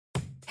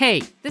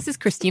Hey, this is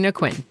Christina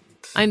Quinn.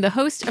 I'm the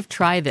host of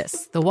Try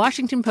This, the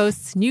Washington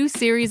Post's new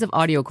series of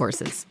audio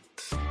courses.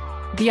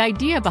 The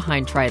idea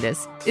behind Try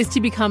This is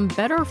to become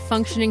better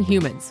functioning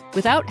humans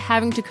without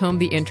having to comb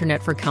the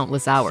internet for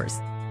countless hours.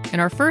 In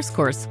our first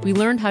course, we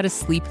learned how to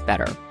sleep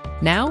better.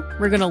 Now,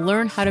 we're going to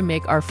learn how to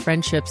make our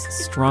friendships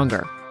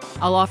stronger.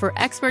 I'll offer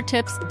expert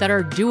tips that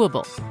are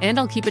doable, and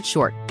I'll keep it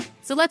short.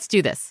 So let's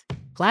do this.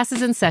 Class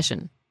is in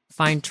session.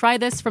 Find Try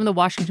This from the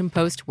Washington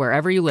Post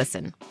wherever you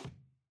listen.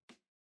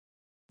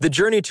 The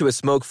journey to a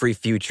smoke-free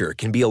future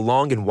can be a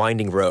long and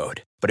winding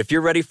road. But if you're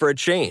ready for a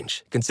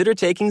change, consider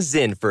taking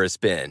Zyn for a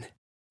spin.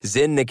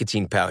 Zyn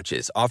nicotine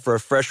pouches offer a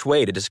fresh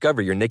way to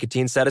discover your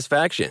nicotine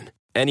satisfaction.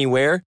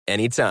 Anywhere,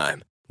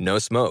 anytime. No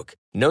smoke,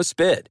 no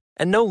spit,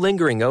 and no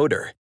lingering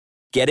odor.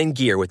 Get in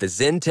gear with the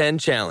Zyn 10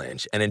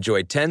 Challenge and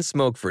enjoy 10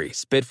 smoke-free,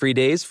 spit-free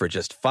days for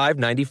just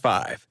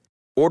 $5.95.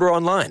 Order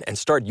online and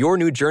start your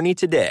new journey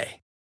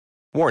today.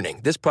 Warning,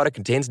 this product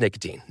contains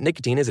nicotine.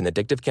 Nicotine is an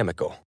addictive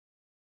chemical.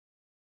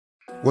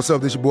 What's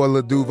up, this your boy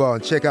Lil Duval,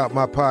 and check out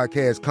my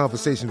podcast,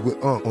 Conversations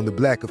with Unc, on the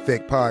Black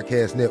Effect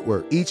Podcast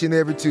Network. Each and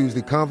every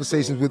Tuesday,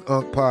 Conversations with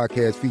Unc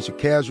podcast feature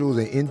casual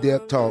and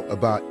in-depth talk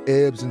about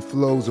ebbs and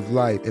flows of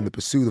life and the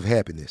pursuit of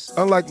happiness.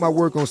 Unlike my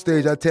work on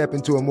stage, I tap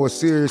into a more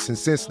serious and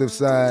sensitive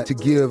side to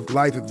give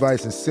life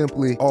advice and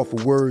simply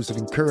offer words of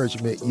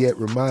encouragement, yet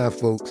remind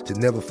folks to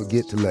never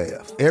forget to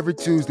laugh. Every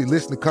Tuesday,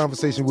 listen to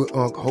Conversation with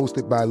Unc,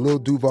 hosted by Lil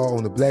Duval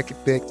on the Black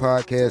Effect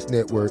Podcast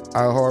Network,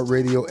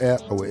 iHeartRadio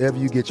app, or wherever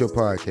you get your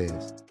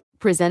podcasts.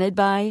 Presented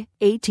by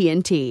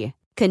AT&T.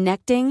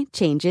 Connecting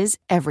changes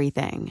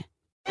everything.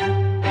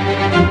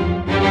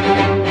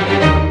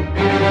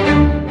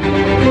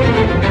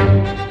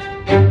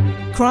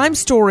 Crime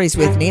Stories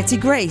with Nancy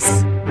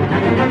Grace.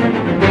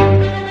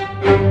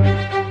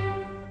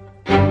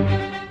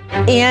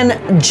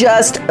 In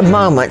just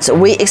moments,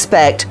 we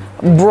expect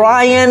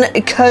Bryan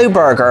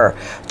Kohberger,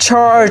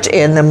 charged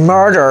in the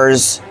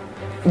murders,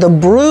 the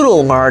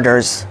brutal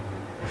murders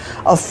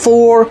of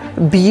 4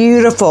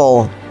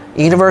 beautiful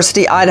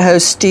University of Idaho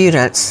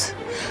students,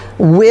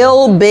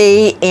 will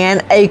be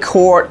in a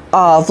court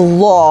of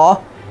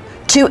law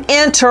to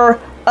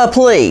enter a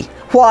plea.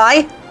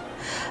 Why?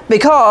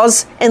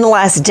 Because in the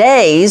last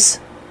days,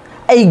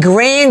 a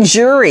grand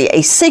jury,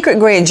 a secret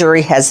grand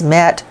jury, has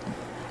met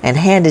and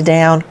handed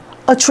down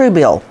a true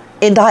bill,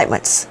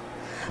 indictments.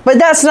 But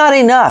that's not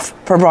enough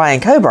for Bryan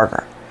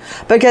Kohberger,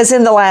 because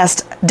in the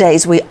last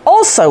days we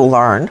also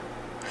learned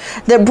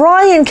that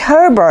Bryan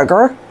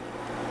Kohberger,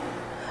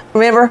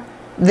 remember,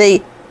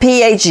 the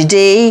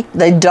PhD,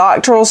 the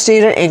doctoral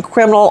student in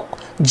criminal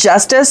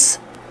justice,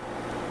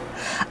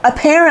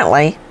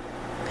 apparently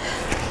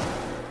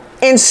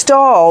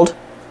installed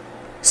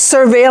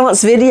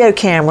surveillance video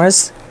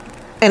cameras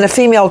in a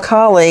female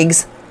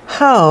colleague's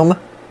home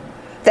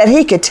that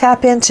he could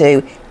tap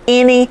into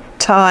any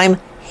time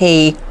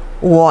he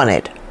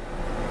wanted.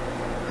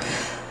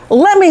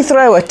 Let me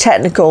throw a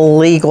technical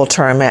legal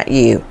term at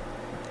you.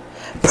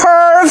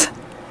 Perv!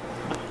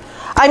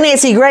 I'm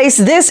Nancy Grace.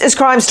 This is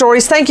Crime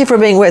Stories. Thank you for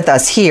being with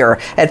us here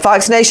at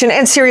Fox Nation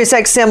and Sirius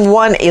XM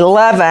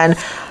 111.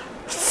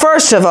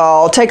 First of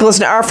all, take a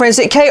listen to our friends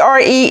at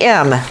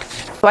KREM.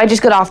 So I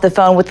just got off the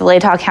phone with the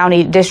Latah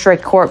County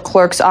District Court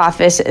Clerk's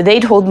office. They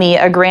told me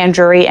a grand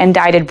jury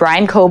indicted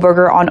Bryan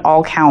Kohberger on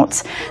all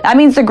counts. That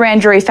means the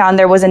grand jury found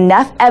there was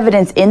enough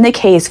evidence in the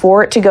case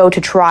for it to go to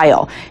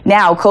trial.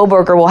 Now,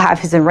 Kohberger will have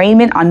his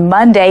arraignment on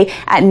Monday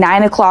at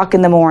 9 o'clock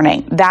in the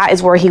morning. That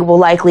is where he will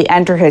likely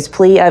enter his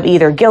plea of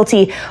either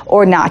guilty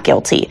or not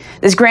guilty.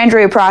 This grand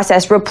jury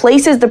process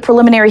replaces the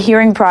preliminary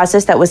hearing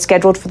process that was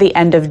scheduled for the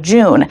end of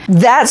June.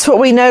 That's what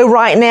we know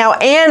right now,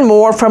 and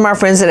more from our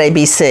friends at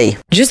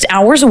ABC. Just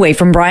hours away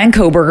from Bryan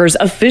Kohberger's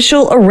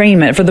official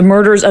arraignment for the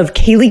murders of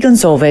Kaylee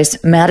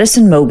Gonsalves,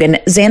 Madison Mogan,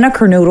 Xana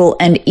Kernodle,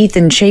 and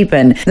Ethan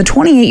Chapin, the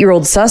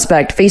 28-year-old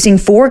suspect facing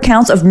 4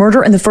 counts of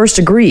murder in the first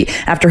degree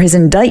after his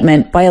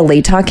indictment by a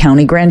Latah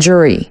County grand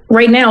jury.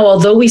 Right now,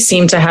 although we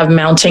seem to have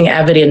mounting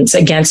evidence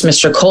against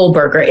Mr.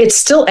 Kohberger, it's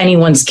still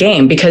anyone's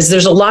game because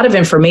there's a lot of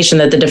information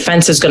that the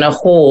defense is going to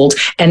hold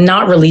and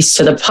not release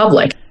to the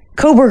public.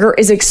 Kohberger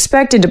is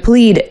expected to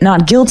plead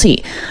not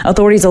guilty.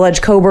 Authorities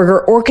allege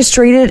Kohberger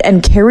orchestrated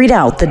and carried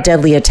out the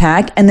deadly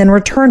attack and then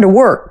returned to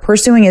work,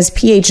 pursuing his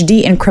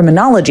PhD in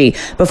criminology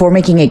before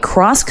making a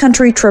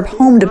cross-country trip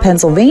home to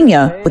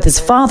Pennsylvania with his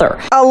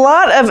father. A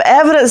lot of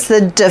evidence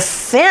the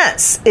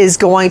defense is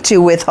going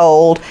to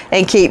withhold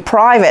and keep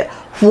private.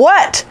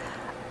 What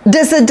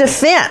does the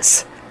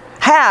defense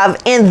have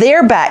in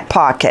their back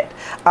pocket?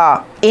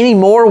 Any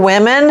more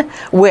women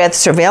with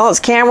surveillance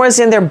cameras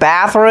in their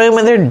bathroom,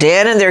 in their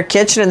den, in their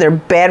kitchen, in their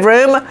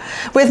bedroom?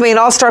 With me, an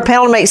all-star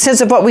panel to make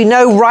sense of what we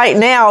know right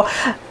now.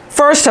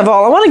 First of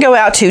all, I want to go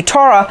out to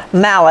Tara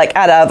Malik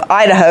out of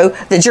Idaho,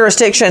 the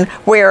jurisdiction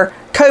where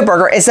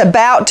Kohberger is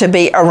about to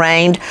be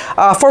arraigned,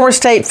 former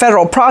state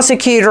federal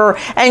prosecutor,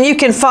 and you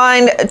can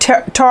find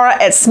Tara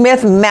at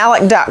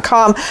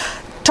smithmalik.com.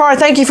 Tara,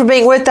 thank you for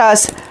being with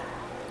us.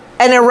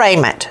 An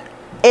arraignment.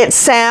 It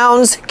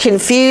sounds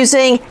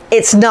confusing.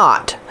 It's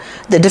not.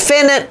 The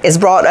defendant is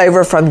brought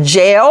over from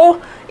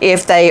jail.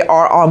 If they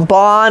are on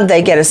bond,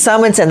 they get a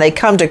summons and they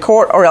come to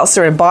court, or else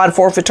they're in bond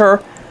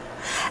forfeiture.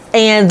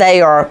 And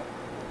they are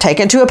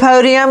taken to a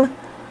podium.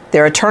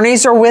 Their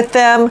attorneys are with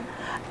them,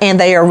 and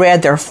they are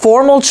read their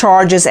formal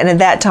charges. And at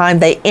that time,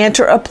 they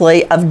enter a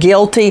plea of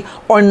guilty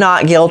or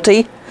not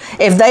guilty.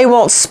 If they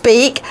won't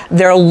speak,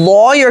 their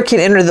lawyer can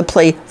enter the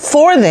plea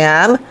for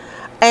them.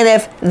 And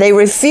if they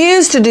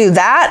refuse to do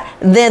that,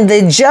 then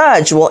the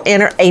judge will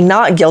enter a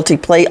not guilty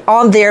plea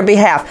on their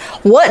behalf.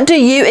 What do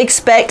you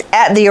expect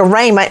at the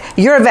arraignment?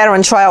 You're a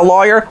veteran trial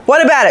lawyer.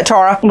 What about it,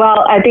 Tara?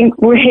 Well, I think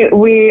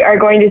we are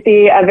going to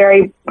see a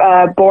very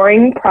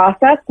boring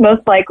process,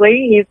 most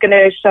likely. He's going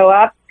to show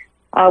up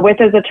with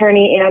his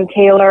attorney, Ann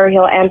Taylor.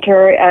 He'll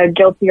enter a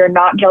guilty or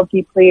not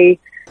guilty plea.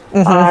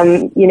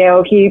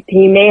 Mm-hmm.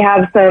 He may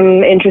have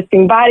some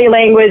interesting body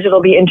language.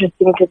 It'll be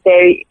interesting to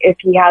say if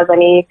he has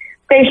any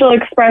facial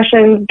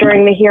expressions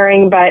during the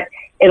hearing, but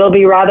it'll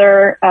be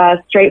rather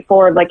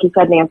straightforward, like you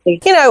said, Nancy.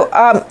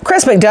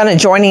 Chris McDonough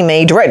joining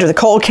me, director of the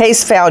Cold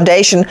Case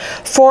Foundation,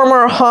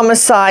 former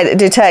homicide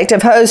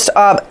detective, host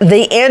of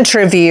The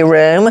Interview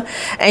Room,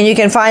 and you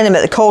can find him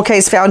at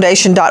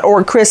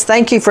thecoldcasefoundation.org. Chris,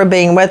 thank you for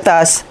being with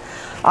us.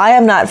 I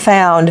have not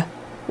found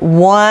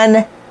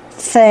one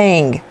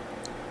thing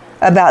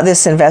about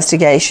this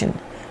investigation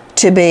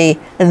to be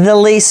the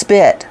least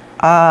bit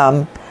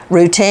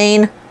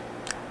routine,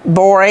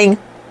 boring,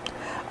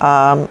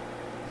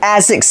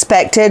 as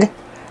expected.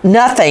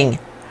 Nothing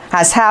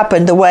has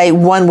happened the way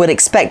one would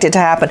expect it to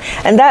happen.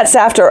 And that's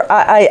after,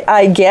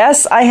 I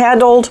guess, I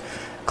handled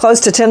close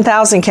to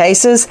 10,000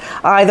 cases,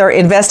 either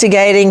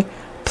investigating,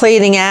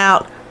 pleading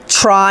out,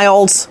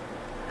 trials.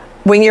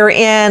 When you're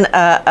in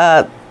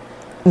a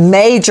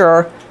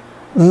major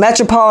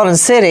metropolitan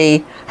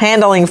city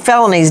handling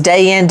felonies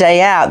day in, day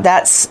out,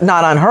 that's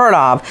not unheard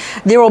of.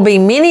 There will be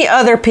many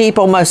other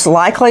people most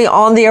likely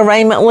on the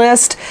arraignment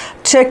list.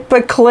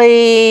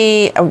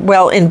 Typically,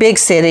 well, in big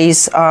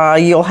cities,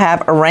 you'll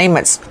have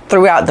arraignments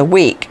throughout the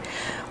week.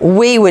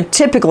 We would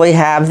typically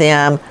have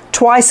them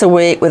twice a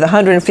week with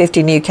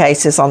 150 new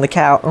cases on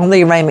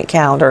the arraignment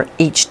calendar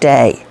each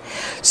day.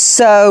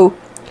 So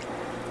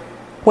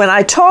when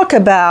I talk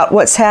about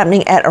what's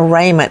happening at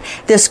arraignment,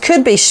 this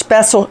could be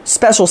special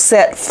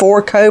set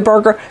for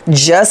Kohberger,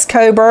 just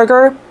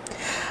Kohberger,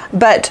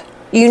 but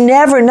you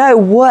never know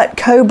what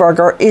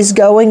Kohberger is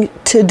going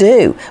to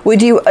do.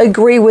 Would you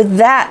agree with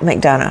that,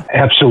 McDonough?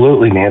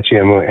 Absolutely, Nancy,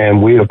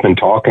 and we have been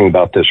talking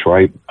about this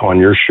right on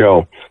your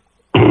show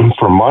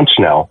for months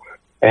now,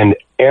 and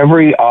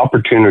every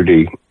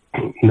opportunity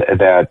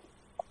that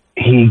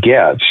he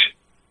gets,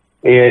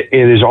 it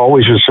is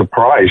always a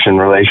surprise in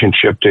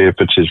relationship to if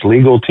it's his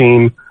legal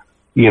team,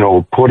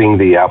 putting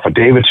the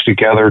affidavits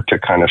together to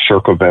kind of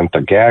circumvent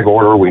the gag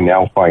order. We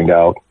now find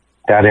out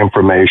that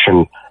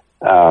information,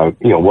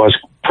 was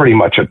pretty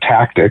much a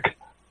tactic.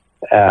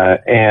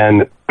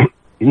 And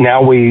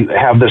now we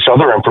have this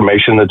other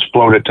information that's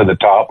floated to the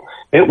top.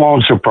 It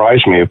won't surprise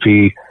me if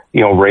he,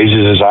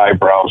 raises his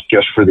eyebrows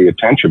just for the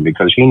attention,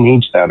 because he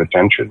needs that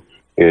attention.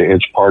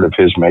 It's part of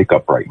his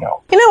makeup right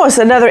now. It's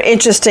another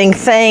interesting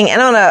thing,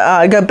 and I'm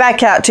going to go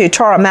back out to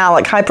Tara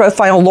Malik,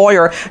 high-profile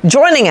lawyer,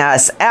 joining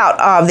us out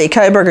of the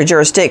Kohberger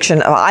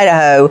jurisdiction of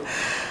Idaho.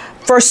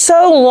 For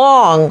so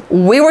long,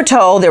 we were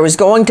told there was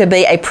going to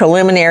be a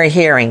preliminary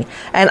hearing,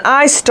 and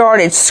I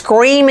started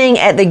screaming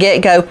at the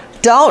get-go,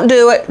 don't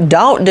do it,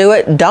 don't do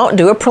it, don't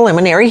do a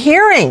preliminary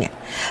hearing,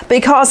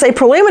 because a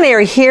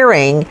preliminary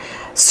hearing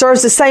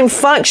serves the same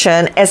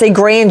function as a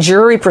grand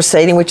jury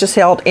proceeding, which is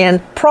held in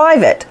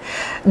private.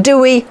 Do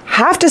we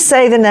have to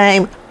say the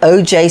name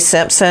O.J.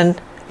 Simpson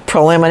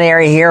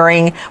preliminary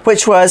hearing,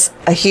 which was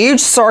a huge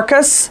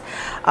circus?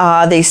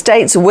 The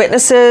state's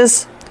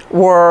witnesses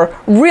were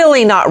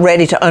really not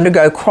ready to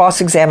undergo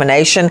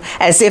cross-examination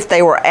as if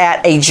they were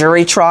at a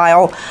jury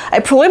trial. A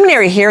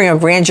preliminary hearing or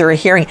grand jury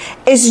hearing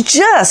is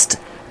just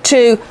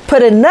to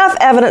put enough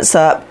evidence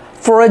up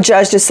for a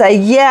judge to say,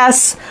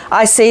 yes,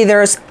 I see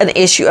there's an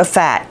issue of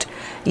fact.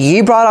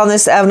 You brought on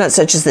this evidence,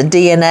 such as the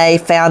DNA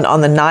found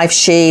on the knife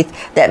sheath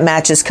that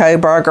matches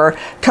Kohberger.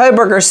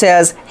 Kohberger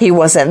says he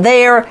wasn't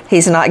there,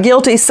 he's not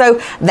guilty, so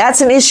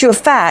that's an issue of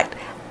fact,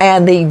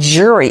 and the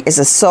jury is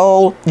the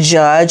sole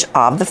judge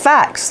of the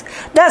facts.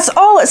 That's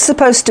all it's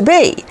supposed to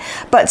be.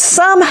 But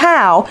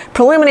somehow,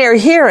 preliminary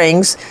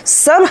hearings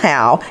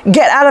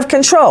get out of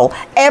control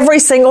every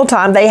single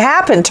time they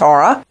happen,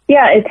 Tara.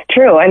 Yeah, it's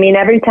true. I mean,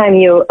 every time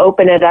you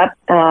open it up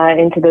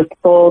into this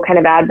full kind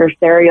of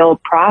adversarial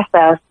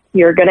process,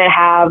 you're going to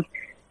have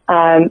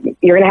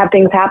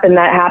things happen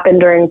that happen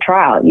during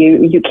trial.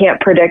 You can't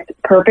predict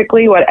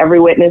perfectly what every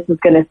witness is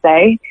going to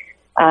say.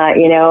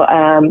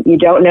 You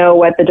don't know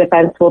what the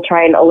defense will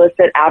try and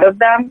elicit out of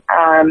them.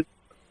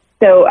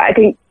 So I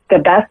think the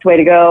best way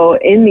to go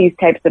in these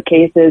types of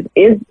cases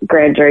is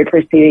grand jury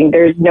proceeding.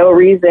 There's no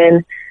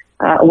reason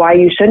why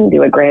you shouldn't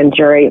do a grand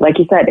jury. Like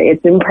you said,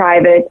 it's in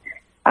private.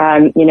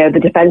 The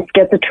defense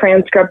gets a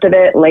transcript of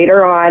it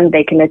later on.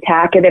 They can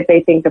attack it if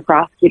they think the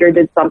prosecutor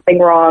did something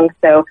wrong.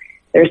 So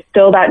There's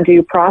still that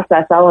due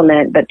process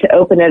element, but to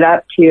open it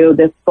up to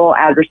this full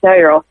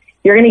adversarial,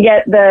 you're going to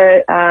get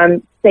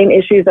the same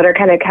issues that are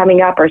kind of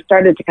coming up or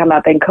started to come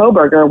up in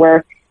Kohberger,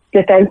 where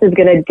defense is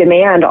going to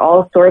demand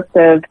all sorts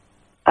of,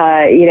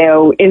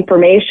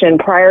 information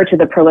prior to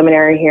the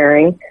preliminary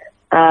hearing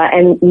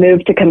and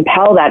move to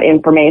compel that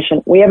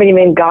information. We haven't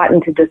even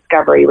gotten to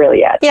discovery really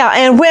yet. Yeah,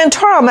 and when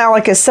Tara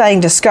Malik is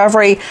saying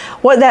discovery,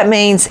 what that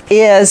means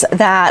is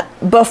that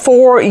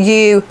before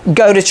you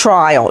go to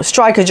trial,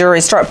 strike a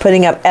jury, start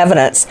putting up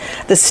evidence,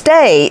 the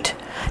state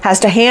has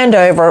to hand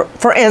over,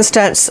 for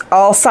instance,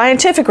 all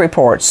scientific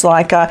reports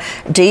like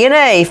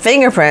DNA,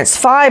 fingerprints,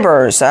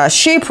 fibers,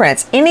 shoe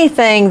prints,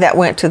 anything that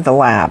went to the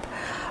lab.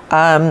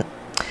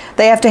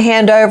 They have to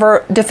hand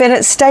over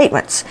defendant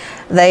statements.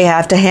 They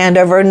have to hand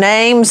over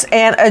names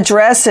and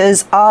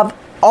addresses of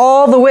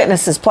all the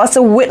witnesses, plus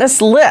a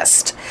witness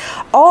list.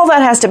 All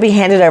that has to be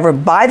handed over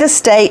by the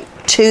state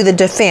to the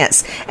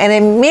defense. And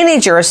in many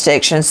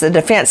jurisdictions, the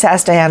defense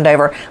has to hand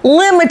over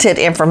limited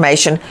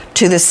information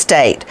to the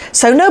state.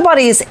 So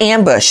nobody is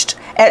ambushed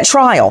at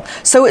trial.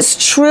 So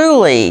it's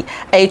truly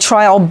a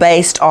trial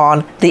based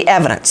on the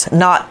evidence,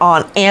 not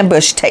on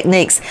ambush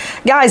techniques.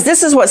 Guys,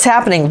 this is what's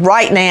happening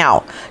right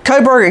now.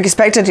 Kohberger is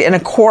expected in a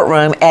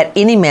courtroom at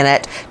any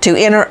minute to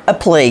enter a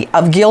plea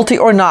of guilty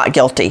or not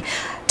guilty,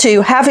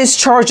 to have his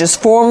charges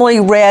formally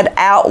read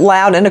out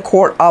loud in a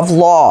court of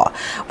law.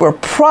 We're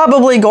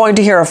probably going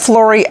to hear a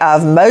flurry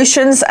of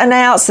motions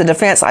announced. The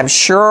defense, I'm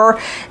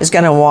sure, is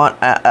going to want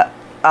a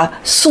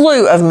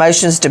slew of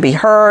motions to be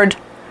heard.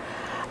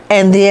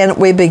 And then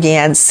we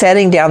began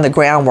setting down the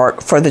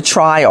groundwork for the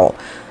trial.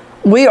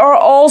 We are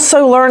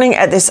also learning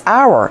at this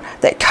hour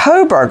that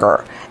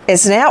Kohberger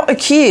is now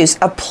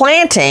accused of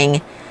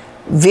planting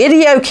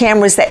video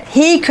cameras that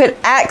he could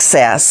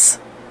access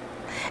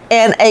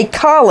in a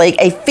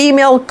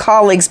female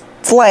colleague's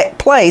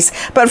place.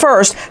 But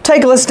first,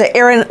 take a listen to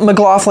Erin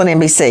McLaughlin,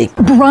 NBC.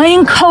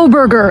 Bryan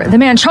Kohberger, the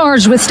man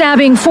charged with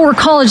stabbing 4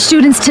 college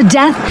students to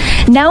death,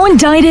 now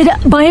indicted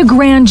by a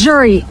grand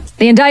jury.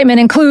 The indictment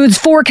includes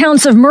 4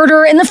 counts of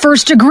murder in the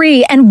first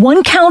degree and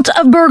 1 count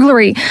of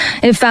burglary.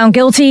 If found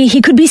guilty,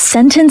 he could be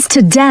sentenced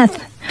to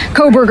death.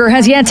 Kohberger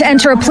has yet to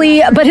enter a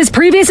plea, but his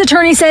previous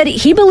attorney said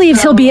he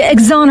believes he'll be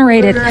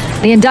exonerated.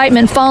 The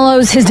indictment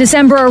follows his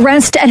December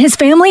arrest at his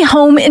family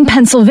home in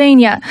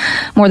Pennsylvania.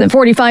 More than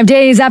 45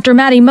 days after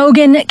Maddie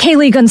Mogen,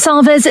 Kaylee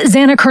Gonsalves,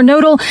 Xana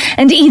Kernodle,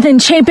 and Ethan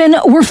Chapin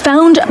were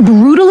found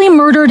brutally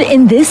murdered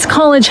in this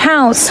college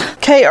house.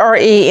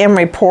 KREM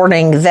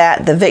reporting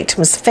that the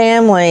victims'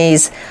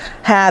 families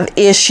have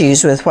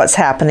issues with what's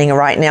happening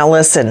right now.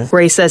 Listen.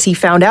 Ray says he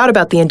found out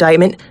about the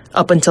indictment.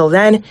 Up until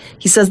then,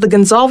 he says the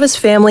Gonsalves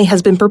family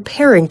has been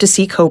preparing to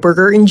see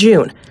Kohberger in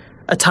June,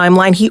 a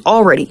timeline he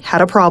already had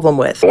a problem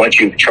with. Once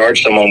you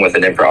charge someone with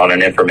on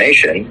an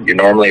information, you're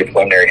normally a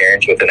preliminary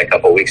hearings within a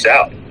couple of weeks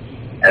out.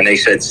 And they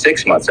said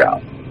 6 months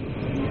out.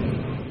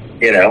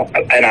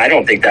 And I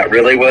don't think that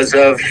really was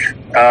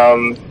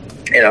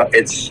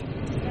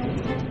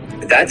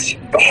that's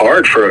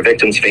hard for a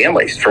victim's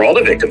families, for all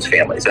the victims'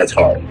 families, that's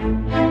hard.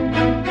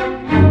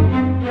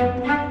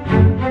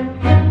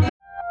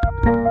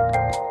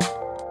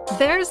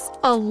 There's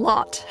a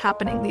lot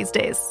happening these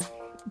days,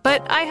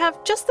 but I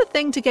have just the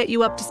thing to get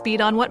you up to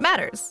speed on what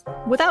matters,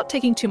 without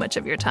taking too much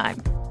of your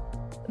time.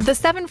 The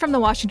 7 from the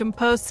Washington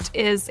Post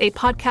is a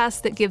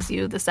podcast that gives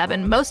you the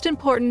 7 most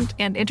important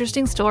and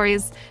interesting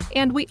stories,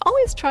 and we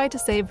always try to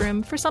save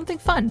room for something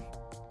fun.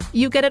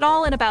 You get it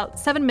all in about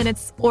 7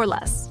 minutes or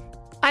less.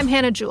 I'm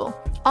Hannah Jewell.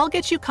 I'll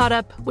get you caught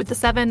up with the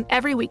 7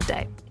 every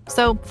weekday,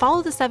 so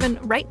follow the 7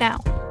 right now.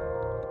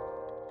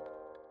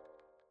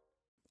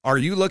 Are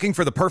you looking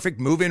for the perfect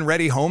move-in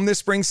ready home this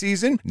spring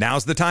season?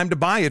 Now's the time to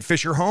buy at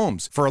Fisher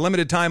Homes. For a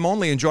limited time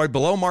only, enjoy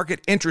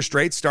below-market interest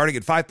rates starting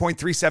at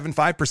 5.375%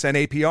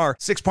 APR,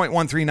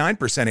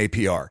 6.139%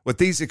 APR. With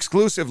these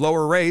exclusive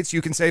lower rates,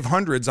 you can save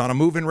hundreds on a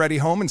move-in ready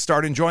home and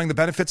start enjoying the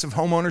benefits of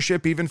home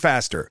ownership even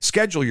faster.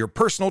 Schedule your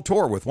personal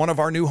tour with one of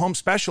our new home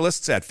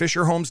specialists at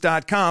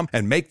FisherHomes.com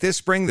and make this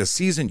spring the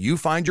season you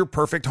find your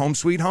perfect home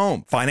sweet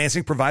home.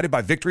 Financing provided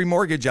by Victory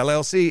Mortgage,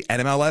 LLC,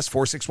 NMLS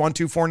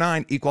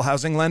 461249, Equal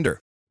Housing Lender.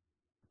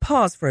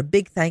 Pause for a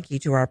big thank you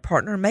to our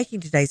partner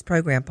making today's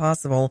program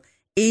possible,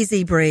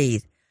 Easy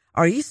Breathe.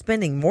 Are you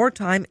spending more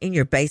time in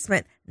your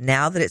basement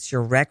now that it's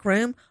your rec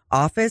room,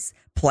 office,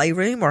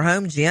 playroom, or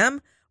home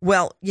gym?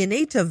 Well, you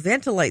need to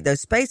ventilate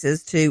those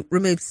spaces to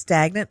remove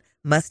stagnant,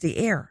 musty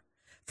air.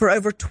 For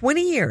over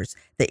 20 years,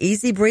 the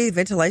Easy Breathe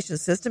ventilation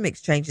system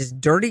exchanges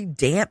dirty,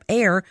 damp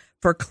air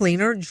for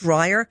cleaner,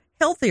 drier,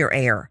 healthier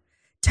air.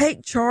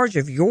 Take charge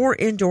of your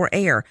indoor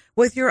air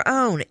with your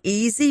own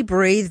Easy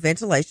Breathe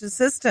ventilation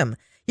system.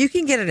 You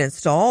can get it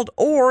installed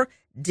or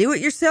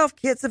do-it-yourself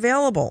kits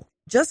available.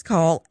 Just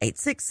call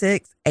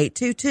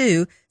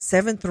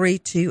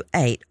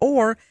 866-822-7328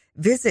 or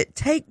visit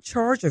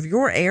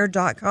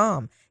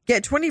takechargeofyourair.com.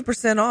 Get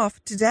 20%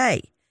 off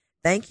today.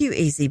 Thank you,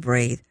 Easy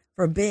Breathe,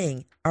 for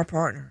being our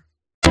partner.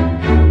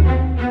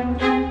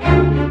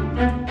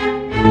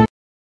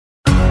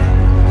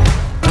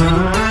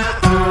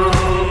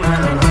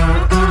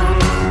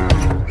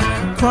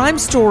 Crime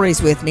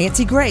Stories with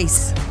Nancy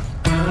Grace.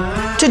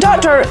 To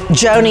Dr.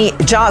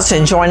 Joni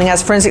Johnson, joining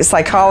us, forensic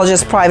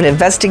psychologist, private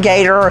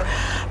investigator,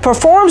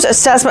 performs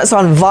assessments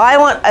on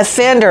violent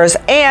offenders,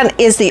 and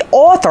is the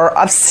author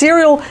of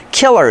Serial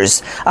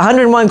Killers,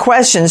 101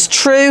 Questions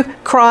True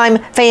Crime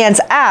Fans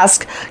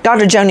Ask.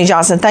 Dr. Joni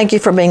Johnson, thank you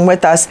for being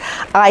with us.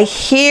 I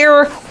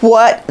hear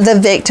what the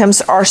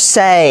victims are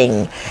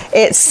saying.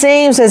 It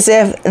seems as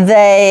if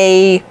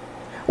they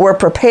were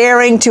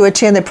preparing to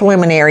attend the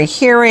preliminary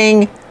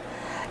hearing.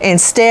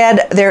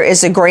 Instead, there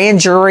is a grand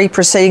jury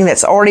proceeding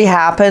that's already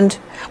happened,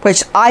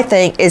 which I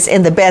think is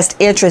in the best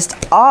interest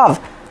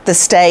of the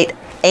state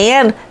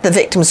and the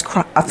victims'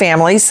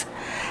 families.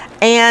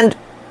 And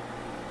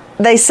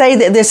they say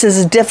that this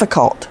is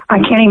difficult. I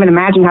can't even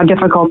imagine how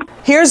difficult.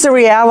 Here's the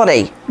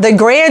reality. The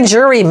grand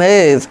jury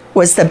move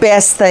was the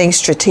best thing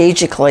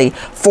strategically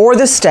for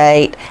the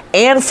state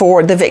and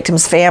for the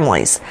victims'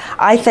 families.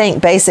 I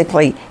think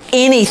basically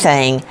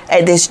anything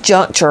at this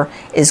juncture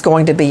is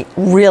going to be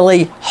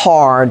really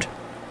hard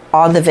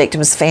on the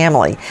victim's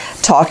family.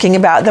 Talking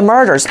about the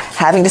murders,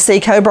 having to see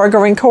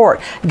Kohberger in court,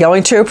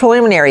 going to a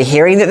preliminary,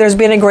 hearing that there's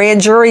been a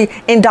grand jury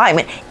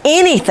indictment.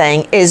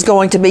 Anything is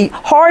going to be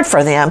hard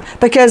for them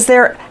because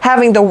they're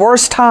having the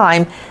worst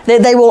time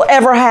that they will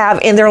ever have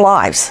in their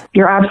lives.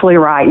 You're absolutely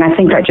right. And I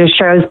think that just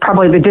shows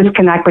probably the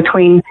disconnect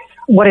between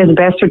what is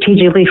best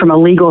strategically from a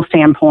legal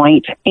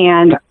standpoint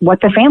and what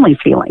the family's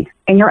feeling.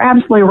 And you're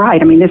absolutely right.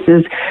 I mean, this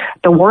is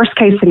the worst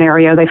case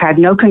scenario. They've had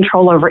no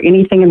control over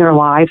anything in their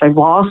lives. They've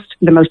lost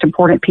the most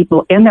important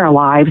people in their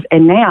lives.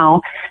 And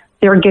now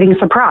they're getting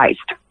surprised,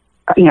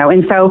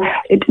 and so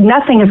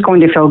nothing is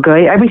going to feel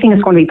good. Everything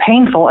is going to be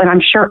painful. And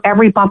I'm sure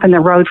every bump in the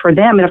road for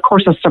them, and of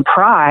course, a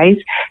surprise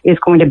is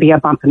going to be a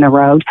bump in the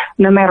road.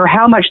 No matter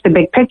how much the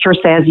big picture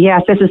says,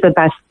 yes, this is the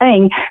best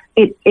thing,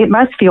 it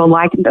must feel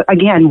like,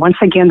 once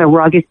again, the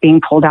rug is being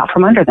pulled out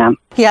from under them.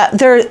 Yeah,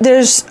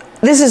 this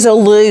is a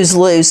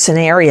lose-lose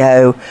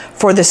scenario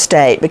for the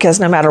state because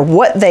no matter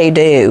what they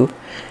do,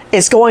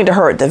 it's going to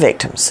hurt the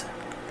victims,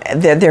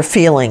 their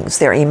feelings,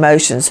 their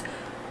emotions,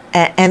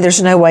 and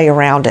there's no way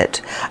around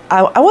it.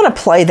 I want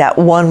to play that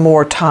one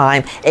more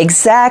time,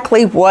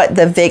 exactly what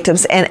the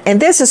victims, and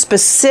this is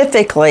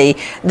specifically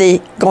the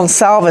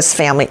Gonsalves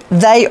family,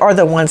 they are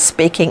the ones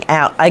speaking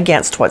out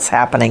against what's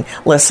happening.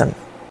 Listen.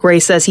 Gray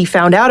says he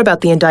found out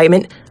about the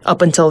indictment.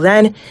 Up until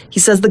then, he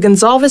says the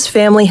Gonsalves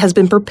family has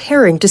been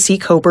preparing to see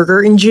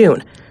Kohberger in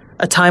June,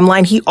 a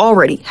timeline he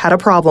already had a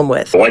problem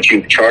with. Once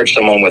you charge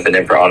someone with an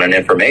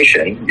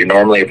information, you're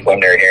normally a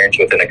preliminary hearings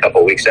within a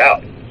couple weeks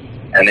out.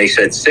 And they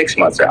said 6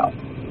 months out.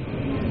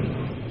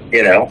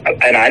 And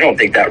I don't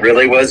think that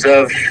really was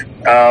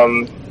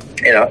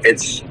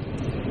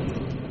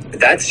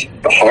that's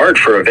hard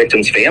for a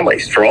victim's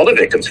families, for all the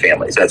victims'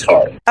 families, that's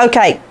hard.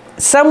 Okay.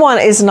 Someone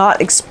is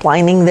not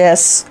explaining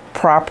this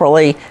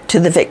properly to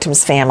the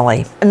victim's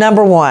family.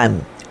 Number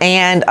one,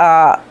 and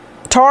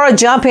Tara,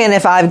 jump in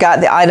if I've got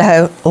the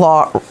Idaho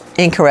law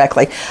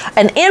incorrectly.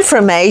 An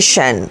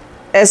information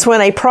is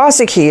when a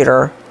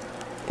prosecutor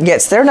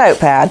gets their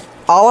notepad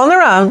all on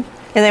their own,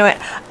 and they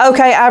went,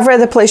 okay, I've read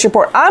the police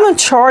report. I'm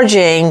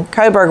charging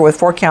Kohberger with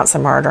 4 counts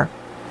of murder.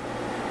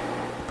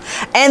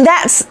 And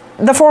that's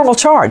the formal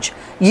charge.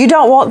 You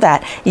don't want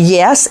that.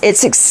 Yes,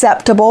 it's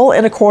acceptable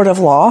in a court of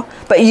law,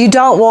 but you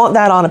don't want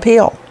that on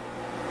appeal.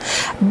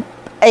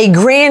 A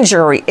grand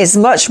jury is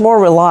much more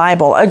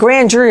reliable. A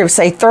grand jury of,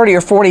 say, 30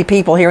 or 40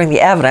 people hearing the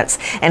evidence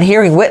and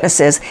hearing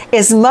witnesses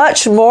is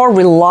much more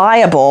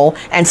reliable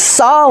and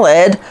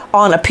solid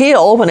on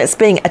appeal when it's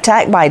being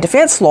attacked by a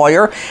defense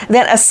lawyer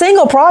than a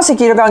single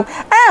prosecutor going,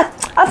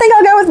 I think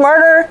I'll go with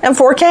murder and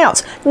 4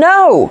 counts.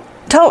 No,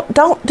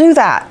 don't do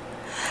that.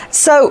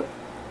 So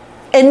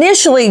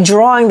initially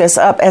drawing this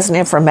up as an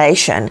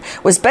information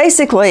was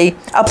basically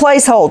a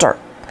placeholder.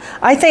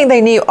 I think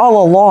they knew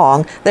all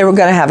along they were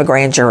going to have a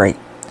grand jury.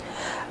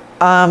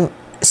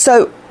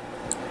 So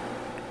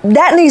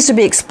that needs to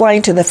be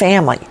explained to the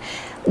family.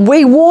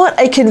 We want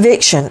a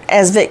conviction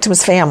as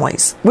victims'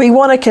 families. We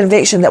want a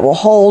conviction that will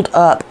hold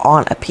up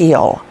on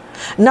appeal,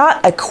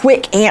 not a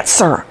quick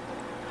answer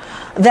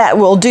that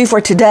will do for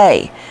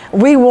today.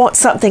 We want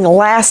something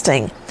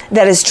lasting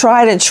that is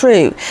tried and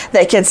true,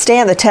 that can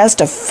stand the test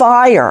of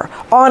fire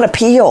on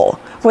appeal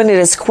when it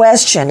is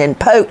questioned and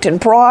poked and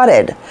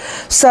prodded.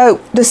 So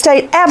the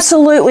state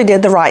absolutely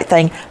did the right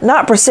thing,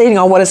 not proceeding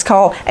on what is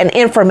called an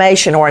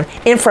information or an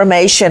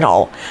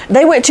informational.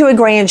 They went to a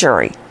grand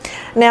jury.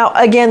 Now,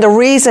 again, the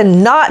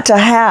reason not to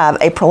have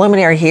a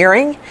preliminary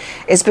hearing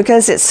is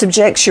because it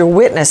subjects your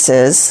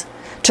witnesses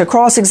to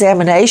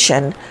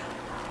cross-examination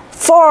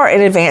far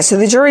in advance of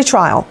the jury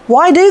trial.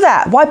 Why do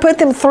that? Why put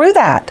them through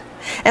that?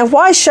 And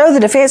why show the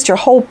defense your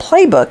whole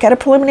playbook at a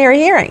preliminary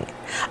hearing?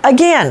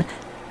 Again,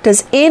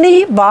 does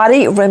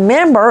anybody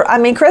remember,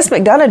 Chris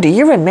McDonough, do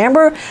you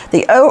remember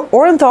the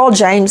Orenthal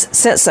James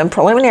Simpson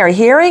preliminary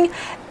hearing?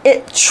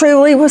 It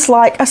truly was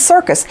like a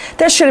circus.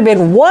 There should have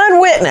been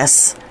one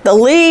witness, the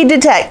lead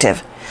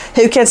detective,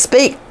 who can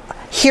speak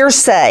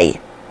hearsay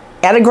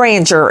at a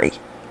grand jury.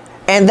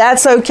 And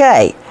that's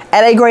okay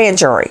at a grand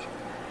jury.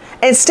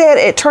 Instead,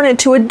 it turned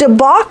into a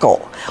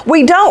debacle.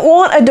 We don't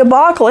want a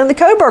debacle in the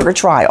Kohberger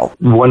trial.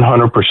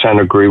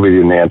 100% agree with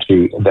you,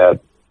 Nancy, that,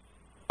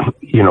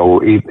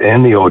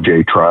 in the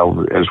OJ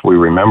trial, as we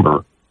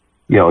remember,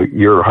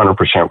 you're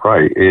 100%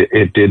 right.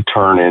 It did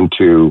turn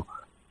into,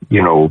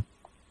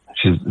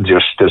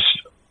 just this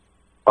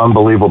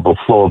unbelievable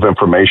flow of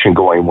information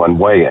going one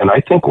way. And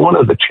I think one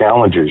of the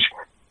challenges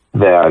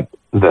that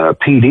the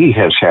PD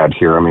has had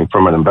here,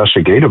 from an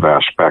investigative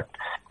aspect,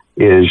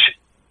 is,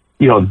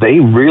 they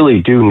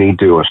really do need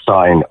to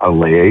assign a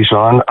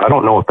liaison. I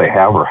don't know if they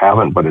have or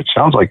haven't, but it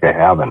sounds like they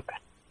haven't.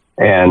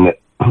 And,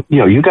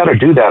 you got to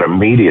do that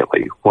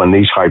immediately when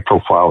these high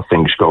profile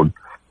things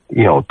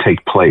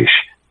take place.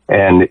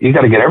 And you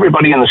got to get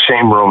everybody in the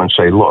same room and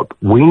say, look,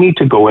 we need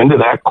to go into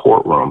that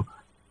courtroom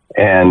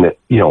and,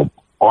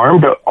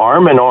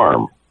 arm in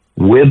arm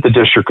with the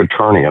district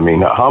attorney.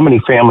 How many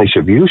families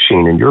have you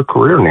seen in your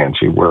career,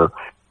 Nancy, where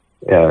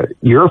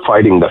you're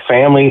fighting the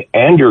family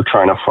and you're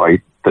trying to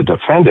fight the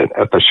defendant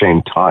at the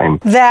same time?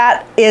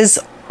 That is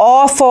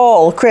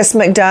awful, Chris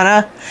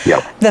McDonough.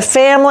 Yep. The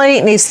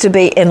family needs to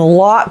be in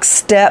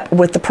lockstep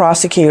with the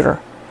prosecutor.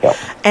 Yep.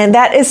 And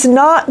that is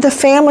not the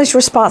family's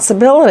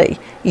responsibility.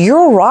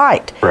 You're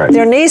right.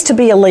 There needs to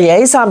be a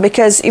liaison,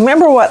 because you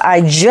remember what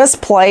I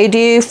just played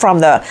you from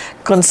the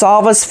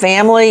Gonsalves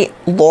family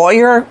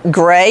lawyer,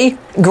 Gray?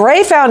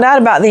 Gray found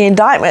out about the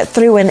indictment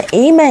through an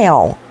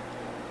email.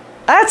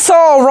 That's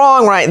all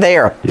wrong right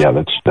there. Yeah,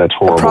 that's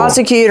horrible. The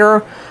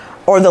prosecutor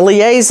or the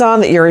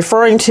liaison that you're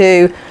referring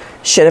to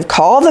should have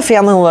called the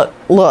family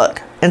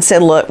and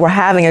said, look, we're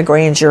having a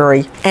grand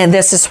jury, and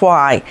this is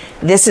why.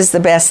 This is the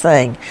best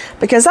thing.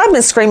 Because I've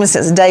been screaming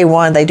since day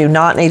one, they do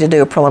not need to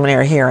do a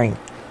preliminary hearing.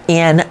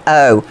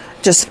 N-O.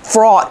 Just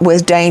fraught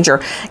with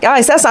danger.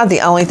 Guys, that's not the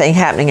only thing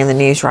happening in the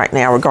news right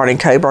now regarding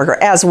Kohberger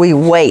as we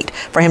wait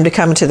for him to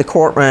come into the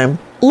courtroom.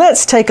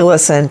 Let's take a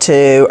listen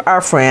to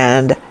our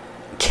friend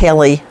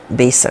Kelly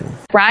Beeson.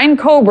 Bryan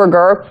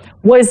Kohberger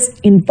was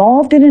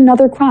involved in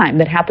another crime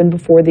that happened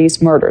before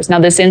these murders. Now,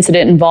 this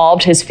incident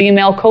involved his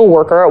female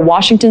co-worker at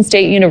Washington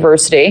State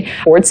University,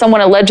 where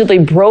someone allegedly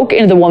broke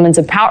into the woman's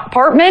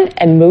apartment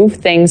and moved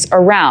things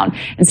around.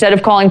 Instead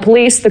of calling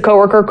police, the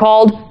co-worker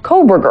called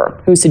Kohberger,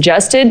 who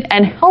suggested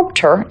and helped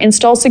her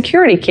install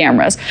security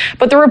cameras.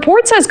 But the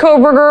report says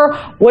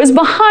Kohberger was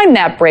behind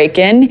that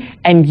break-in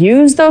and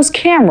used those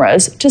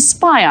cameras to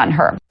spy on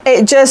her.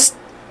 It just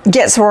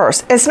gets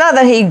worse. It's not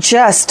that he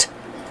just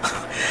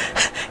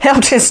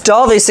helped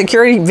install these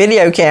security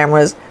video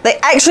cameras. They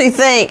actually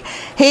think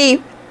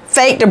he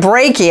faked a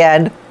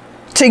break-in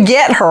to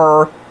get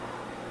her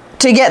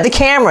to get the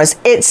cameras.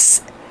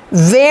 It's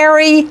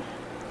very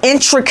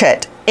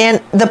intricate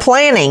in the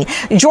planning.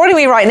 Joining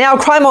me right now,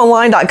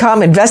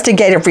 crimeonline.com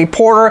investigative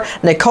reporter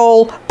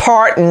Nicole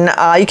Parton.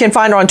 You can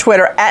find her on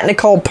Twitter at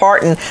Nicole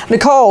Parton.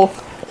 Nicole,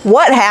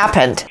 what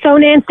happened? So,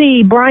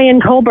 Nancy, Bryan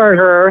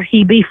Kohberger,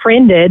 he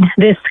befriended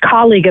this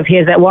colleague of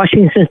his at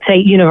Washington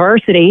State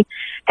University,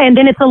 and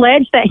then it's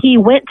alleged that he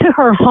went to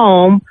her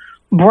home,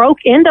 broke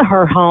into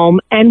her home,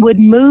 and would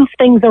move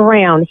things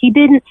around. He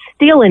didn't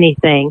steal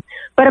anything,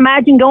 but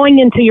imagine going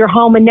into your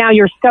home and now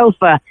your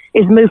sofa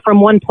is moved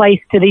from one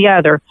place to the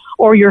other,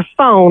 or your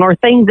phone, or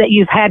things that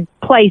you've had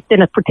placed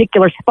in a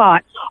particular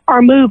spot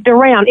are moved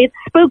around. It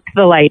spooked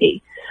the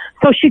lady.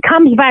 So she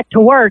comes back to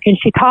work and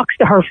she talks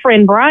to her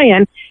friend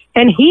Bryan,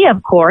 and he,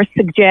 of course,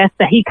 suggests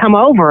that he come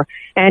over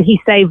and he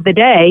saved the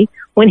day.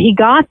 When he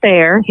got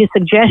there, his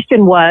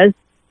suggestion was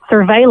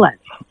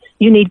surveillance.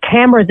 You need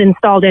cameras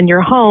installed in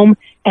your home,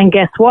 and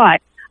guess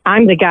what?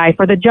 I'm the guy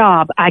for the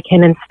job. I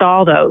can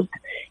install those.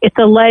 It's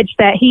alleged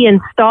that he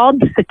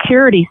installed the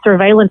security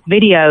surveillance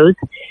videos,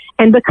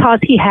 and because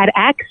he had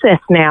access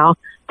now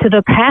to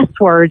the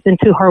passwords and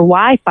to her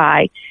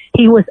Wi-Fi,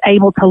 he was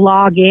able to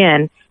log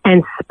in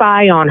and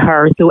spy on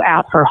her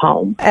throughout her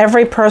home.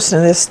 Every person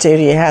in this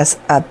studio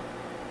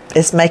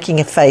is making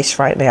a face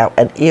right now,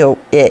 an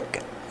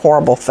ick,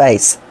 horrible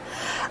face.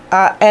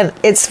 And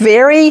it's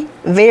very,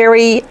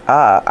 very,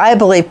 I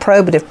believe,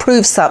 probative,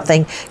 proves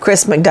something,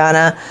 Chris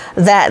McDonough,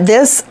 that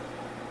this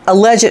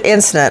alleged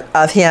incident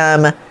of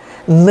him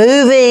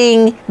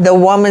moving the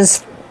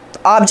woman's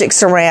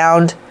objects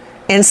around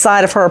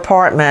inside of her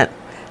apartment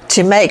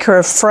to make her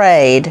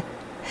afraid,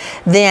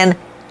 then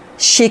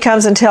she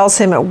comes and tells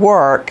him at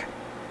work,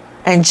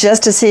 and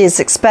just as he is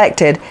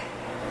expected,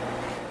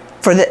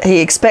 he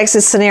expects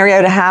this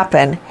scenario to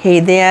happen, he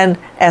then,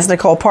 as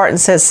Nicole Parton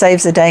says,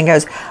 saves the day and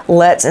goes,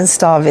 let's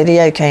install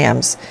video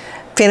cams.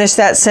 Finish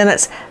that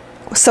sentence,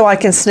 so I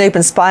can snoop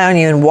and spy on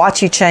you and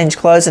watch you change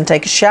clothes and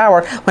take a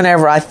shower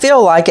whenever I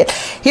feel like it.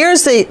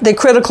 Here's the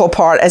critical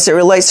part as it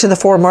relates to the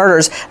 4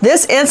 murders.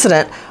 This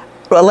incident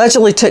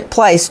allegedly took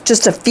place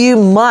just a few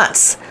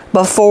months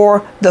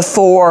before the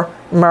 4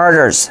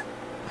 murders.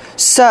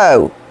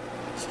 So,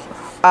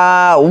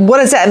 what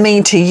does that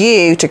mean to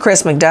you, to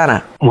Chris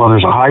McDonough? Well,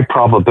 there's a high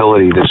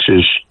probability this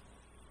is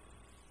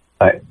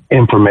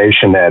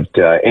information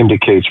that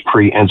indicates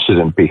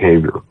pre-incident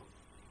behavior.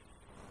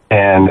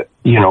 And,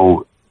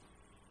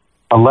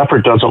 a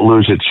leopard doesn't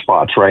lose its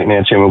spots, right,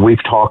 Nancy? I mean,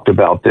 we've talked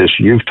about this.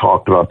 You've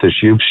talked about this.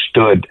 You've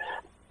stood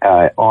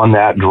on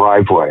that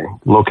driveway,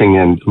 look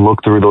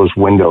through those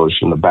windows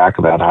in the back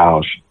of that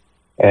house.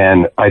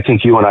 And I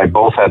think you and I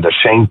both had the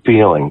same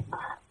feeling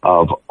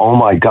of, oh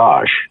my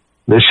gosh,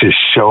 this is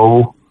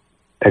so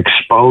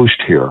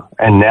exposed here.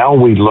 And now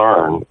we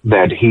learn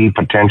that he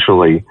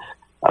potentially,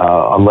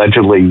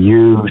 allegedly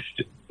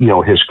used,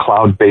 his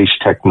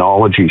cloud-based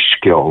technology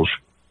skills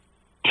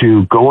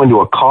to go into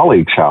a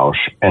colleague's house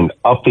and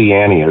up the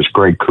ante, as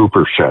Greg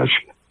Cooper says.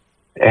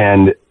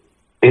 And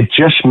it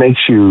just makes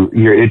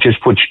it just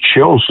puts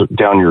chills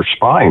down your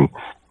spine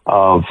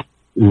of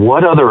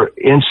what other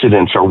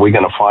incidents are we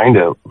going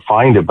to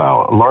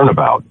learn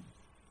about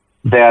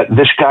that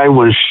this guy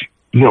was,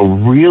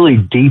 really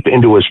deep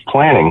into his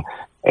planning.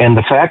 And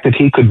the fact that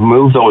he could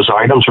move those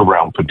items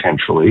around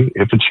potentially,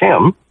 if it's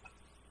him,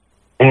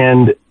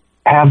 and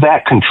have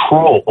that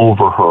control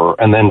over her.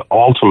 And then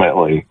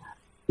ultimately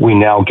we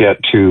now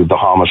get to the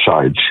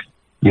homicides,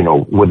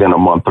 within a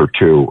month or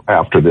two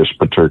after this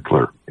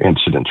particular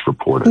incident's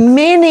reported.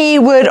 Many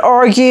would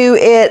argue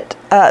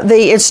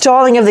the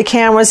installing of the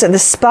cameras and the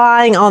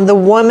spying on the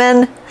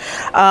woman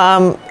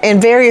in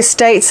various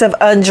states of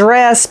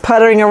undress,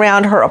 puttering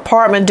around her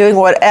apartment, doing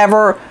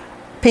whatever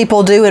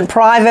people do in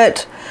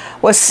private,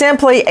 was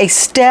simply a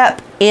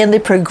step in the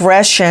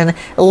progression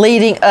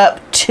leading up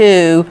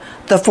to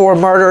the 4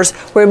 murders,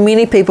 where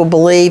many people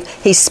believe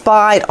he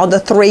spied on the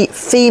 3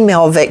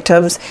 female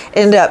victims,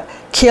 ended up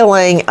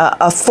killing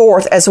a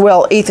 4th as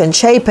well, Ethan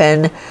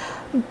Chapin.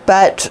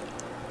 But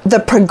the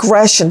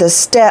progression, the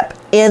step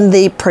in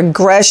the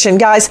progression.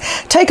 Guys,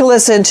 take a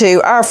listen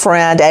to our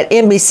friend at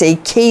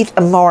NBC, Keith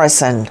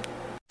Morrison.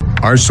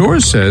 Our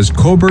source says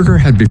Kohberger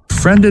had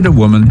befriended a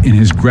woman in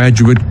his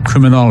graduate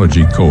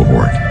criminology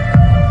cohort.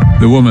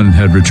 The woman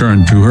had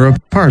returned to her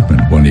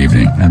apartment one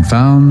evening and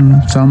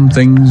found some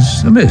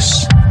things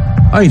amiss.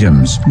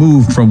 Items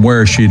moved from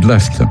where she'd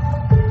left them.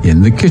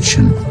 In the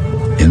kitchen,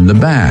 in the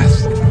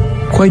bath.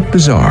 Quite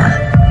bizarre.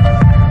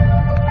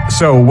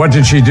 So what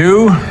did she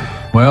do?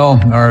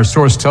 Well, our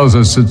source tells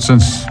us that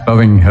since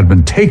nothing had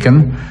been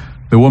taken,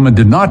 the woman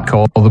did not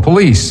call the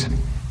police.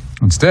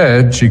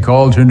 Instead, she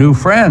called her new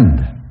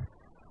friend,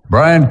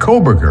 Bryan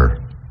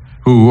Kohberger,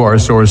 who, our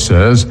source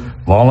says,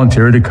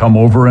 volunteered to come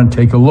over and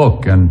take a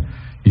look, and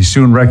he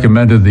soon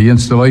recommended the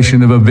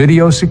installation of a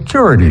video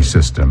security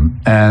system,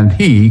 and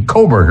he,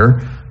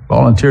 Kohberger,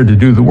 volunteered to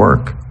do the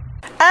work.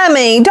 I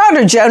mean,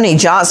 Dr. Joni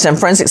Johnston,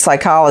 forensic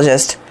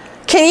psychologist,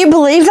 can you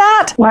believe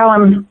that? Well,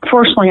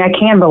 unfortunately, I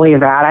can believe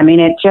that. I mean,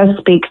 it just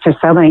speaks to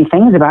so many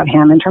things about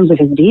him in terms of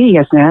his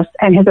deviousness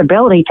and his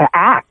ability to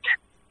act.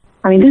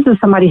 I mean, this is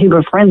somebody who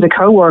befriends a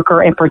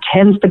coworker and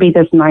pretends to be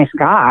this nice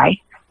guy,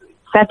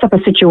 sets up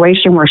a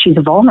situation where she's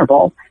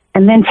vulnerable,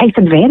 and then takes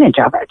advantage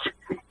of it.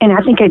 And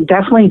I think it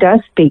definitely does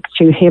speak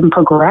to him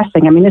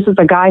progressing. I mean, this is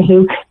a guy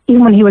who,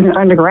 even when he was an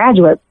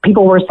undergraduate,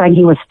 people were saying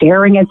he was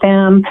staring at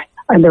them.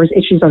 And there was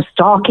issues of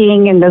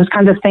stalking and those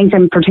kinds of things,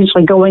 and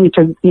potentially going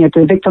to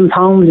the victims'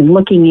 homes and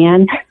looking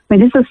in. I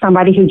mean, this is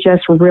somebody who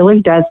just really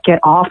does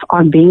get off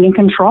on being in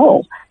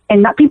control.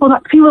 And people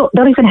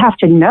don't even have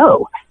to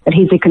know that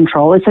he's in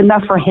control. It's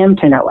enough for him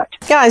to know it.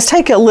 Guys,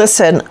 take a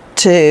listen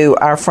to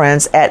our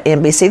friends at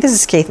NBC. This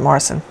is Keith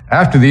Morrison.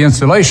 After the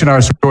installation,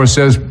 our source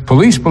says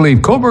police believe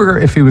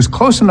Kohberger, if he was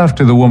close enough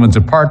to the woman's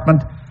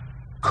apartment,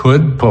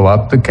 could pull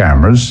up the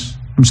cameras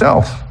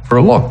himself for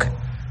a look,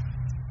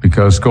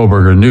 because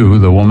Kohberger knew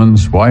the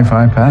woman's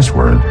Wi-Fi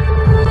password.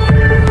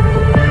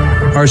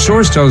 Our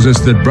source tells us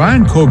that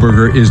Bryan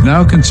Kohberger is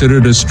now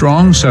considered a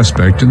strong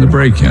suspect in the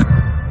break-in.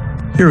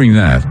 Hearing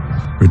that,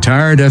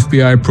 retired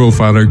FBI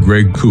profiler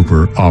Greg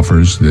Cooper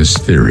offers this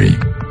theory.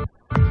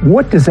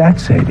 What does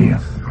that say to you?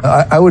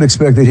 I would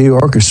expect that he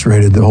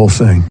orchestrated the whole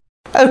thing.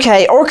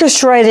 Okay,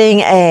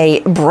 orchestrating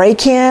a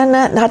break-in,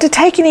 not to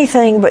take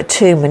anything, but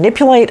to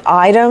manipulate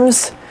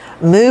items,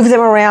 move them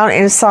around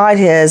inside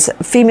his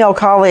female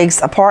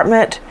colleague's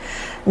apartment,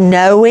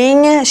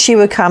 knowing she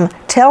would come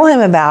tell him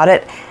about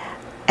it,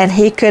 and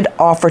he could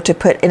offer to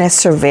put in a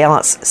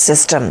surveillance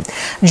system.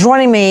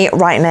 Joining me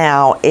right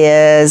now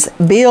is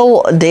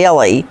Bill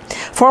Daly,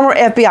 former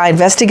FBI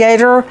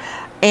investigator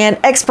and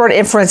expert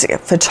in forensic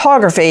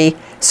photography,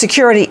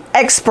 security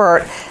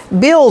expert.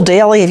 Bill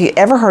Daly, have you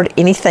ever heard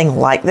anything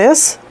like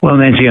this? Well,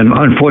 Nancy,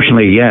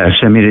 unfortunately, yes.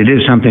 I mean, it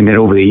is something that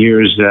over the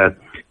years,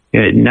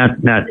 not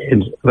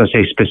let's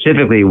say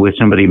specifically with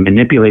somebody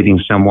manipulating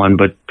someone,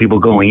 but people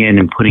going in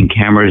and putting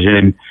cameras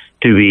in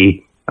to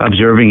be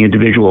observing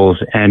individuals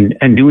and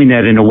doing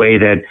that in a way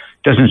that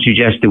doesn't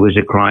suggest there was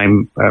a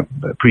crime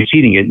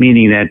preceding it,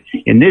 meaning that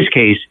in this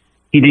case,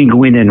 he didn't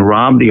go in and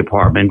rob the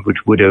apartment, which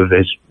would have,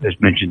 as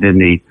mentioned in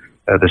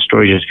the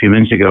story just a few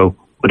minutes ago,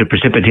 would have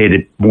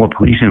precipitated more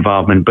police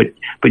involvement,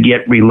 but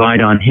yet relied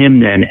on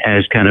him then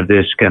as kind of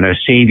this kind of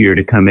savior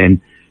to come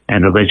in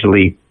and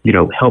allegedly,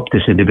 help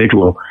this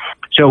individual.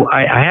 So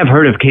I have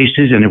heard of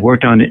cases and have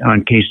worked on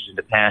cases in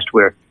the past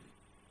where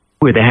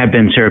there have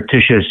been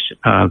surreptitious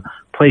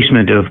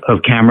placement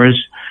of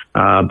cameras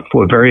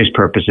for various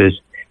purposes.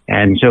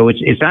 And so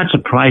it's not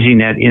surprising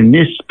that in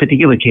this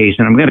particular case,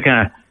 and I'm going to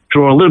kind of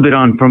draw a little bit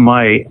on from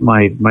my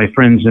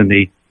friends in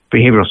the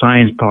behavioral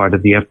science part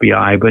of the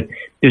FBI, but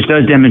this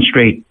does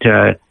demonstrate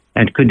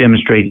and could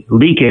demonstrate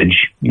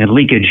leakage. And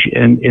leakage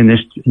in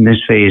this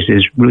phase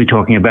is really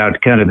talking about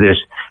kind of this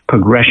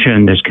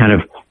progression, this kind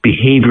of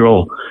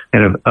behavioral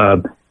kind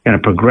of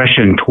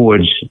progression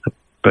towards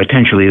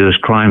potentially those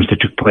crimes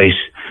that took place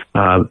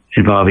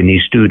involving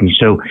these students.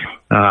 So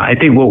I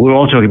think what we're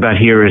all talking about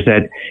here is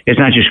that it's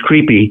not just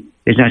creepy,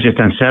 it's not just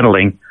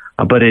unsettling,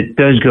 but it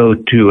does go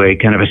to a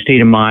kind of a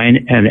state of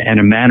mind and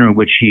a manner in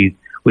which he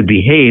would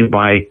behave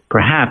by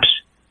perhaps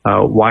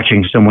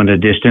watching someone at a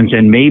distance.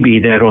 And maybe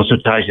that also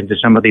ties into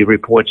some of the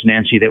reports,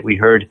 Nancy, that we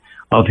heard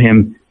of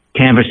him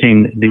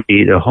canvassing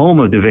the home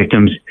of the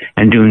victims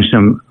and doing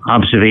some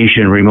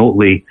observation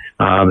remotely,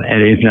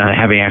 and if not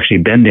having actually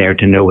been there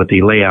to know what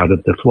the layout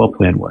of the floor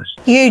plan was.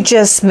 You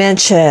just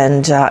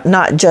mentioned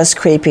not just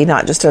creepy,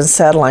 not just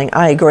unsettling.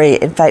 I agree.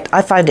 In fact,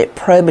 I find it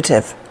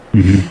probative.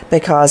 Mm-hmm.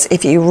 Because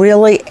if you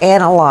really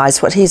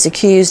analyze what he's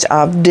accused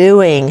of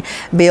doing,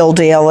 Bill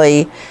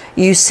Daly,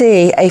 you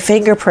see a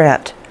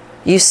fingerprint.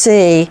 You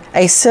see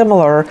a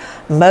similar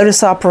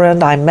modus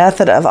operandi,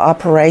 method of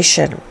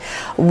operation.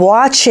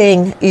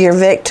 Watching your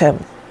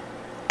victim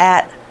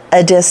at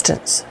a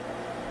distance.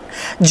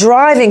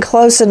 Driving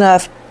close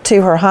enough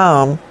to her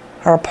home,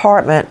 her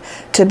apartment,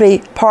 to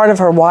be part of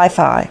her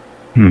Wi-Fi.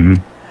 Mm-hmm.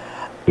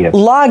 Yep.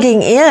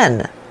 Logging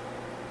in,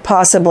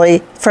 possibly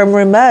from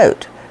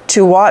remote,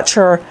 to watch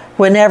her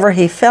whenever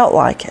he felt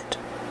like it.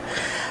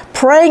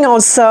 Preying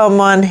on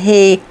someone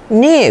he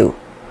knew,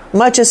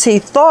 much as he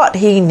thought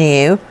he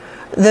knew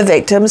the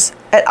victims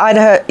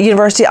at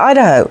University of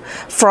Idaho,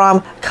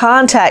 from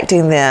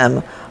contacting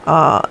them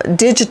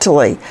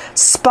digitally,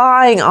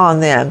 spying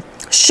on them,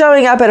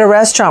 showing up at a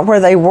restaurant where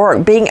they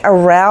work, being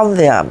around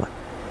them.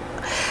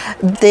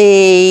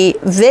 The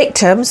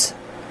victims,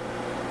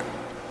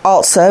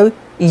 also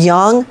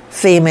young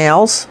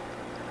females,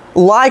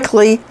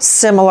 likely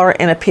similar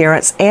in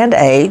appearance and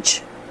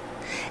age,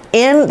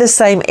 in the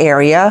same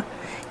area,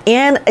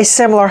 in a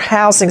similar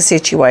housing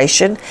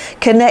situation,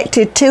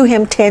 connected to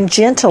him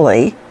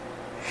tangentially,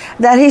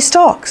 that he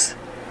stalks.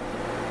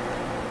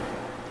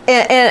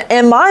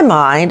 In my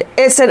mind,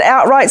 it's an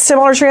outright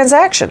similar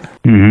transaction.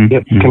 Mm-hmm.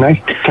 Yep.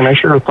 Can I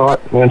share a thought,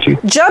 Nancy?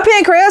 Jump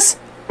in, Chris.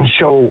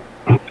 So,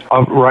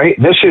 right,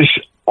 this is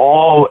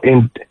all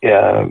in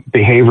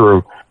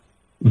behavior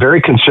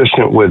very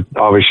consistent with,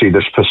 obviously,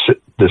 this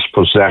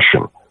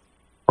possession,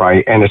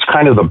 right? And it's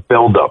kind of the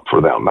buildup for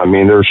them. I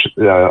mean,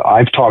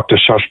 I've talked to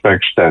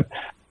suspects that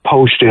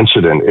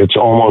post-incident, it's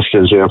almost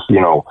as if,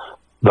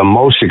 the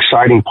most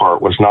exciting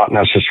part was not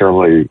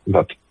necessarily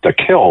the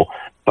kill,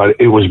 but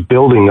it was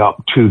building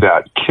up to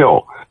that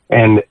kill.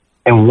 And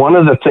one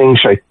of the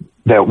things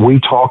that we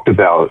talked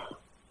about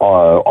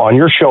on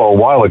your show a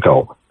while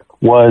ago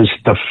was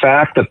the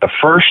fact that the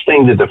first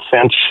thing the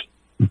defense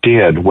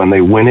did when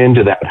they went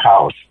into that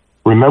house,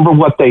 remember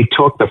what they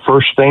took? The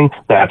first thing,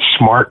 that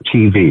smart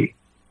TV.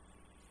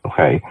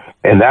 Okay.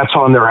 And that's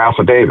on their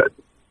affidavit.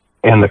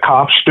 And the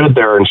cops stood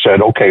there and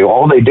said, okay,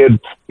 all they did,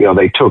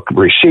 they took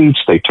receipts,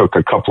 they took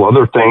a couple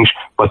other things,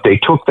 but they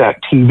took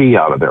that TV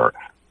out of there.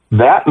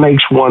 That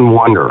makes one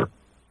wonder,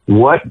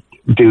 what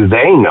do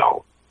they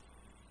know?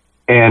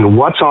 And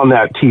what's on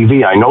that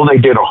TV? I know they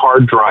did a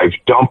hard drive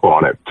dump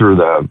on it through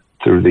the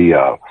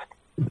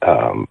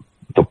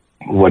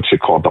what's it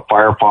called, the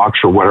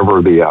Firefox or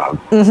whatever, the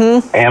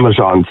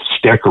Amazon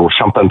stick or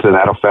something to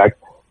that effect.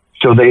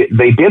 So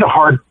they did a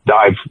hard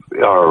dive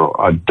or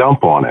a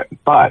dump on it,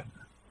 but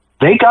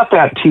they got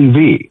that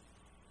TV.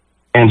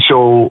 And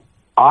so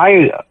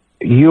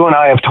you and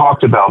I have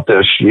talked about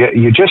this.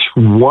 You just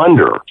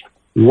wonder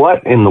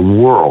what in the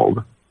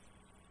world,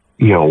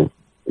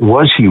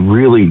 was he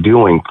really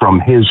doing from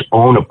his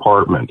own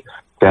apartment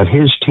that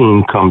his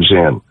team comes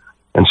in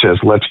and says,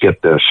 let's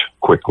get this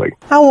quickly.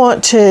 I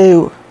want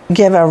to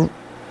give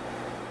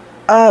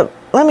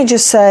let me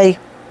just say,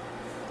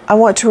 I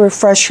want to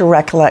refresh your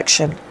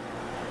recollection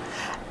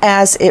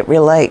as it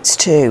relates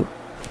to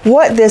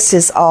what this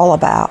is all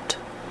about.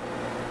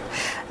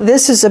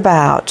 This is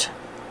about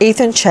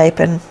Ethan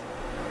Chapin,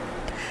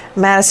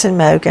 Madison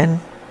Mogen,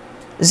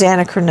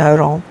 Xana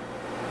Kernodle,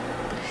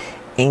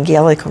 and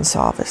Gilly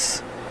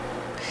Gonsalves.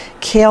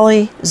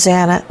 Kelly,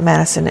 Xana,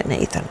 Madison, and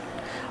Ethan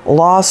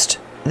lost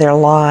their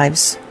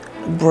lives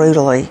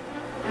brutally.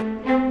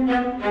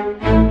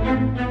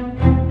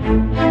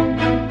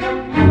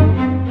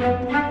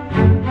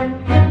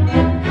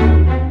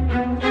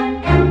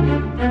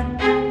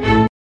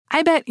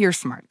 I bet you're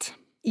smart.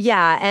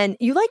 Yeah, and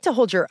you like to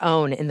hold your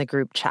own in the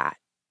group chat.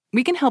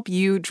 We can help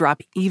you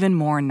drop even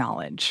more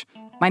knowledge.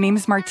 My name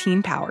is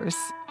Martine Powers.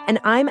 And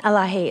I'm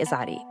Elahe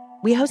Izadi.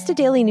 We host a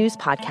daily news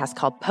podcast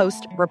called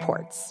Post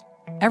Reports.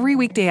 Every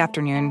weekday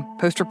afternoon,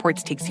 Post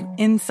Reports takes you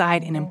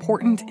inside an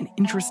important and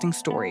interesting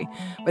story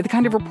with the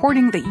kind of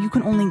reporting that you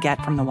can only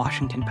get from the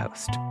Washington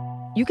Post.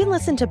 You can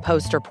listen to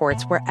Post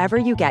Reports wherever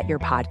you get your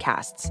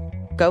podcasts.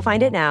 Go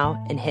find it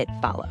now and hit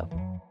follow.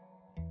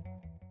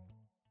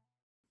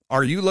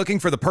 Are you looking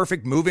for the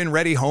perfect move-in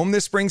ready home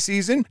this spring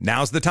season?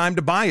 Now's the time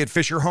to buy at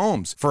Fisher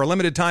Homes. For a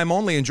limited time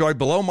only, enjoy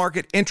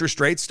below-market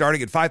interest rates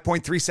starting at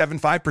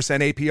 5.375%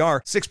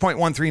 APR,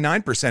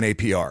 6.139%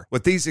 APR.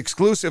 With these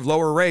exclusive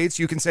lower rates,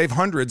 you can save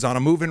hundreds on a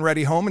move-in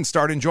ready home and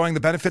start enjoying the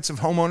benefits of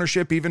home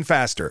ownership even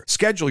faster.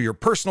 Schedule your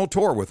personal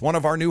tour with one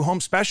of our new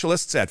home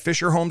specialists at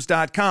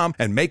FisherHomes.com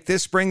and make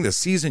this spring the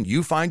season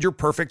you find your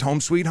perfect home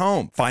sweet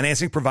home.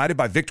 Financing provided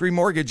by Victory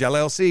Mortgage,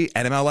 LLC,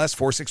 NMLS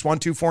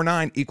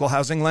 461249, Equal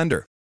Housing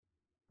Lender.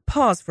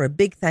 Pause for a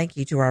big thank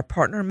you to our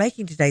partner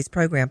making today's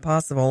program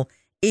possible,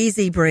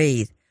 Easy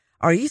Breathe.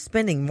 Are you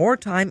spending more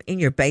time in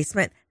your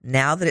basement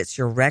now that it's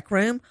your rec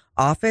room,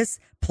 office,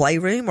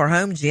 playroom, or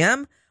home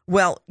gym?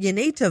 Well, you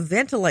need to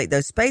ventilate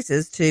those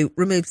spaces to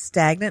remove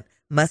stagnant,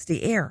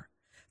 musty air.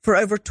 For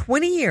over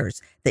 20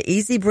 years, the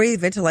Easy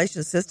Breathe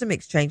ventilation system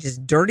exchanges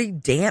dirty,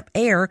 damp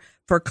air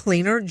for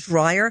cleaner,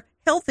 drier,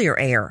 healthier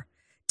air.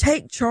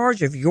 Take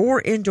charge of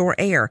your indoor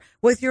air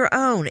with your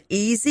own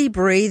Easy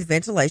Breathe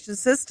ventilation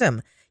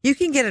system. You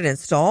can get it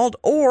installed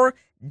or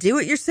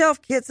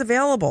do-it-yourself kits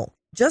available.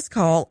 Just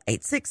call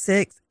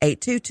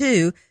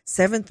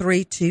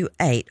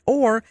 866-822-7328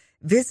 or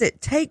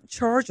visit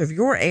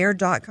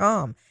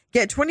takechargeofyourair.com.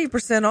 Get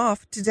 20%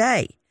 off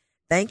today.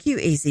 Thank you,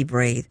 Easy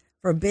Breathe,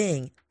 for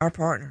being our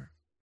partner.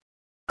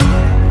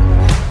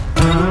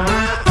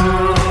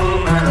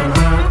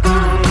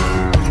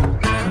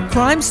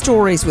 Crime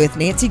Stories with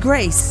Nancy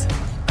Grace.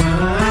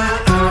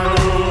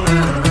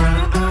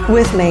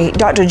 With me,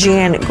 Dr.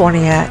 Jan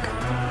Gorniak,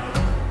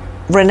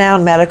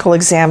 renowned medical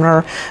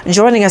examiner,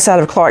 joining us out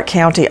of Clark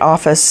County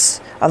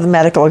Office of the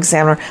Medical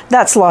Examiner.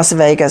 That's Las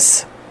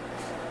Vegas.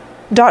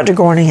 Dr.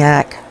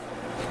 Gorniak,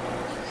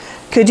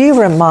 could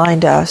you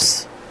remind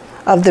us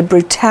of the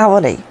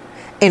brutality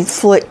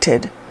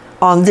inflicted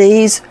on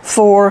these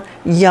 4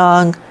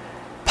 young,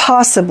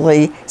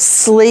 possibly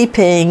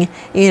sleeping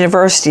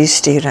university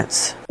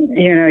students?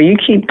 You know, you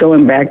keep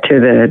going back to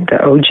the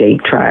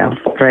OJ trial,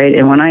 right?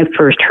 And when I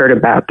first heard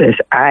about this,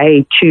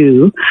 I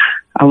too,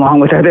 along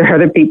with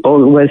other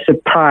people, was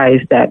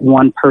surprised that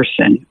one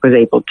person was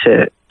able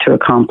to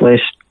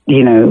accomplish,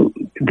 you know,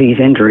 these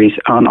injuries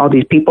on all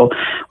these people,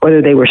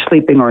 whether they were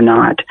sleeping or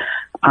not.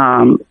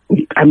 I'm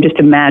just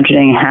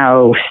imagining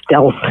how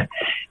stealth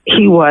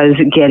he was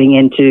getting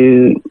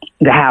into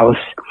the house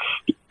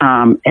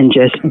and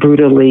just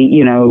brutally,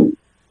 you know,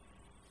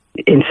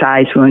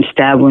 incise wounds,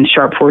 stab wounds,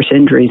 sharp force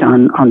injuries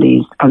on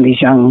these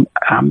young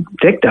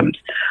victims.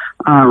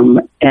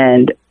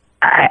 And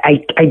I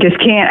just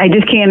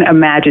can't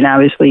imagine,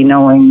 obviously,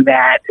 knowing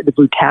that the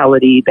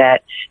brutality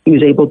that he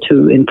was able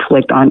to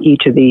inflict on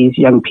each of these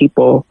young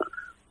people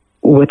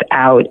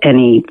without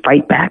any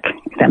fight back.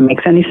 If that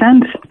makes any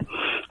sense.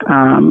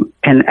 And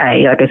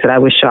like I said, I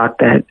was shocked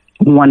that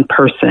one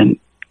person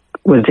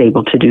was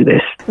able to do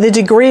this. The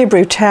degree of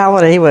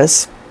brutality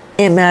was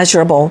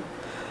immeasurable.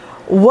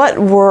 What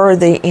were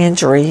the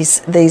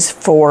injuries these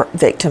 4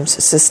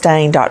 victims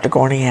sustained, Dr.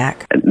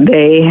 Gorniak?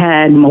 They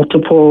had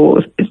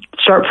multiple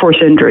sharp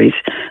force injuries.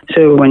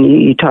 So when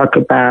you talk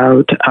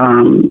about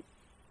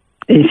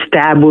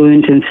stab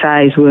wounds and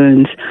size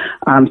wounds,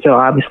 so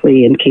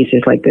obviously in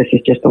cases like this,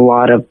 it's just a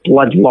lot of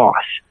blood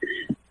loss.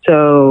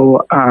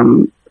 So,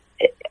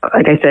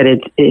 like I said,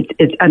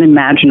 it's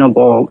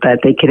unimaginable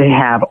that they could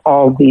have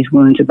all these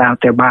wounds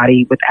about their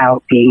body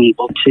without being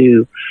able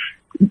to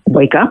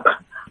wake up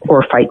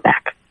or fight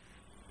back.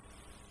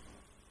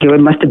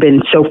 It must have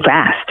been so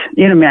fast.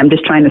 You know what I mean? I'm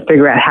just trying to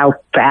figure out how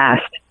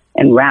fast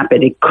and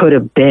rapid it could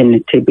have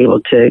been to be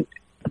able to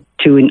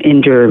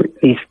injure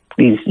these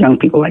young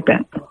people like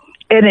that.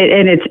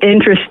 And it's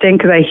interesting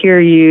because I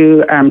hear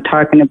you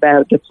talking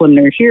about the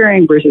preliminary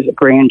hearing versus a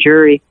grand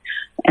jury.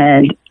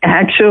 And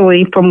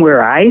actually, from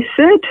where I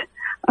sit,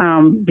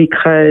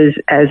 because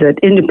as an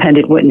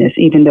independent witness,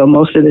 even though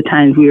most of the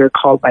times we are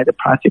called by the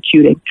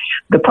prosecutor,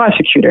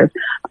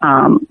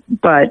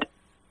 but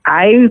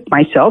I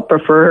myself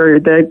prefer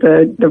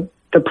the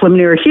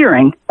preliminary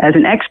hearing as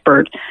an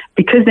expert,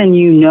 because then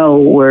you know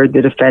where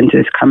the defense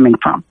is coming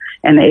from.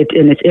 And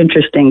it's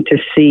interesting to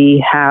see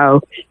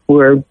how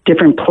where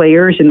different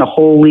players in the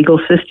whole legal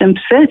system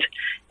sit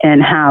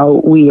and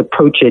how we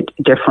approach it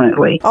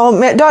differently. Oh,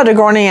 Dr.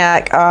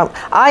 Gorniak,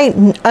 I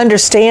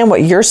understand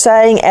what you're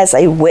saying as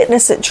a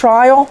witness at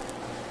trial.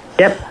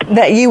 Yep.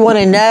 That you want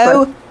to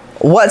know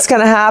what's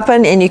going to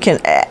happen, and you can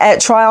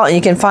at trial, and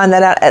you can find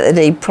that out at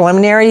the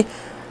preliminary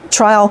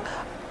trial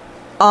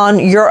on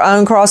your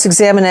own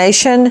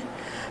cross-examination.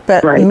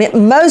 But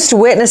most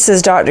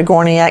witnesses, Dr.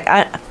 Gorniak,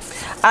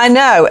 I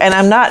know, and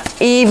I'm not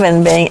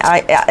even being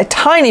a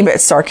tiny bit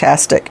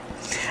sarcastic.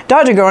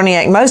 Dr.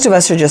 Gorniak, most of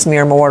us are just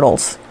mere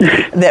mortals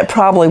that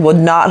probably would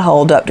not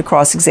hold up to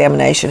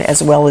cross-examination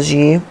as well as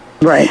you.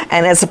 Right.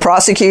 And as a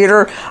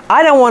prosecutor,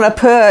 I don't want to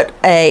put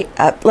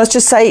let's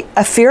just say,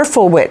 a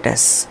fearful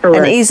witness,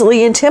 an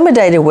easily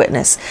intimidated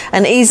witness,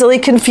 an easily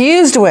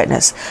confused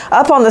witness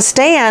up on the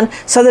stand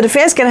so the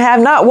defense can have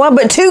not one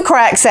but 2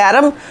 cracks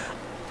at him,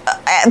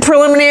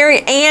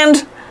 preliminary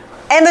and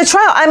And the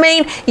trial, I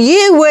mean,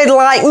 you would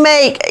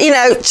make,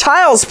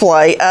 child's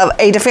play of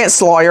a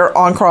defense lawyer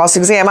on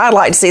cross-exam. I'd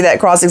like to see that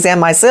cross-exam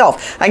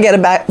myself. I get a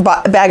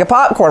bag of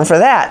popcorn for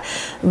that.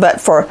 But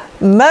for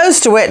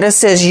most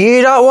witnesses,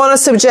 you don't want to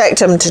subject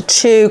them to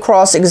 2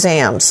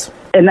 cross-exams.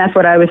 And that's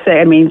what I would say.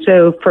 I mean,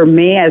 so for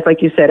me, as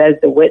like you said, as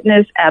the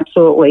witness,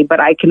 absolutely. But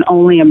I can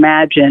only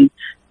imagine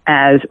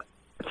as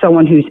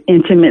someone who's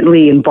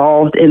intimately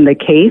involved in the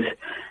case,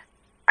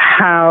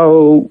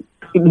 how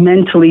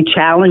mentally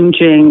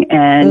challenging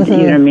and,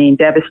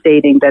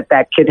 devastating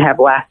that could have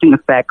lasting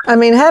effects. I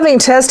mean, having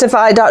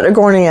testified, Dr.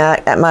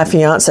 Gorniak, at my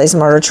fiance's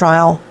murder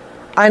trial,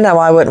 I know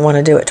I wouldn't want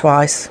to do it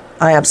twice.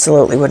 I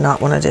absolutely would not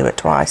want to do it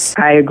twice.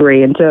 I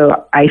agree. And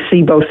so I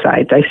see both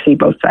sides.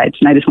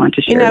 And I just wanted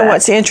to share that.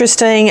 What's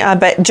interesting,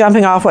 but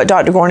jumping off what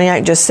Dr.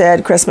 Gorniak just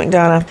said, Chris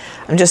McDonough,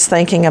 I'm just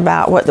thinking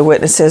about what the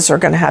witnesses are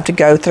going to have to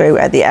go through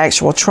at the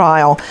actual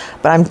trial.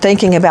 But I'm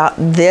thinking about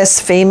this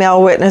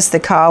female witness, the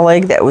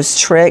colleague that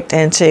was tricked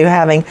into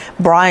having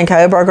Bryan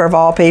Kohberger, of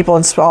all people,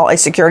 install a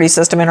security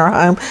system in her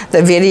home,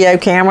 the video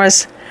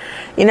cameras.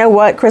 You know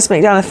what, Chris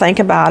McDonough, think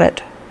about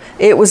it.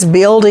 It was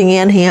building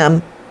in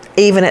him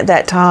even at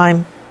that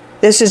time.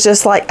 This is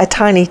just like a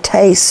tiny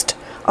taste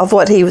of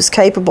what he was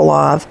capable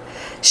of.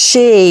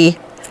 She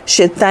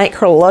should thank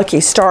her lucky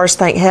stars,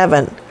 thank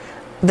heaven,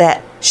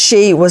 that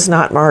she was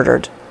not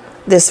murdered,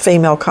 this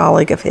female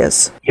colleague of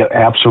his. Yeah,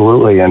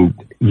 absolutely. And,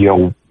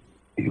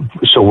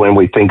 so when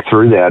we think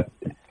through that,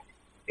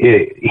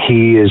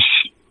 he is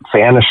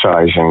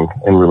fantasizing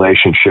in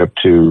relationship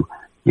to,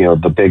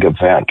 the big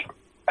event.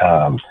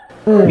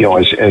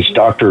 As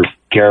Dr.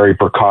 Gary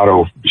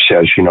Bercato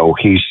says,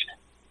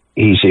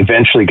 he's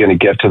eventually going to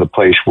get to the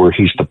place where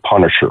he's the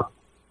Punisher.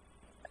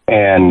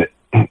 And,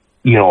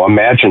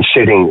 imagine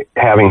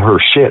having her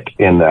sit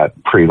in that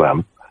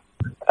prelim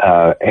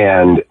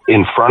and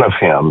in front of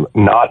him,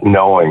 not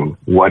knowing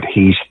what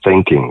he's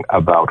thinking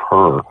about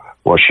her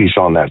while she's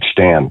on that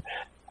stand.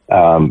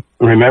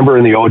 Remember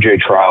in the OJ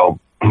trial,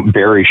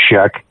 Barry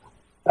Scheck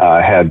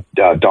had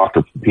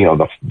Dr.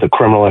 the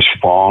criminalist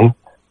Fong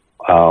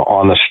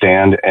on the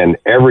stand, and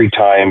every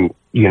time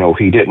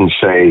he didn't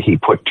say he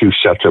put 2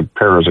 sets of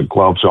pairs of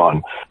gloves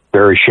on,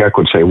 Barry Scheck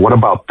would say, "What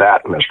about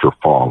that, Mr.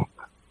 Fong?"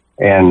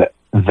 And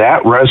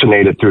that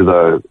resonated through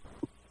the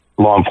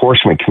law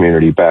enforcement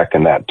community back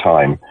in that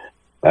time,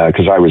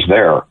 because I was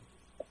there,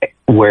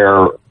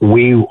 where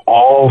we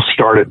all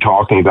started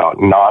talking about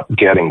not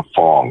getting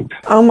fonged.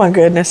 Oh my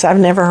goodness, I've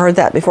never heard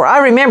that before. I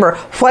remember,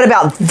 "What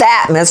about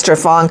that,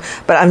 Mr. Fong?"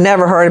 But I've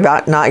never heard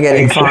about not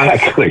getting fonged.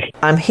 Exactly.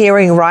 I'm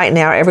hearing right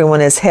now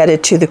everyone is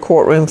headed to the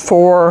courtroom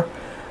for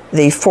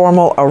the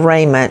formal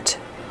arraignment.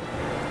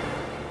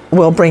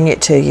 We'll bring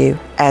it to you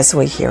as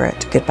we hear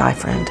it. Goodbye,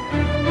 friend.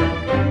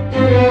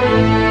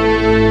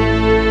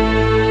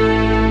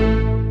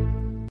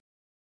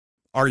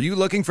 Are you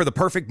looking for the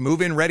perfect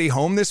move-in ready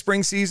home this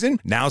spring season?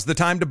 Now's the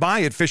time to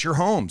buy at Fisher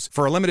Homes.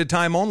 For a limited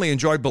time only,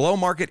 enjoy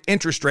below-market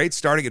interest rates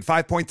starting at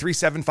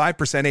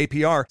 5.375%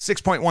 APR,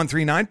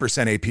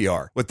 6.139%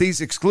 APR. With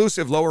these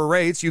exclusive lower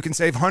rates, you can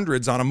save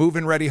hundreds on a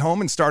move-in ready home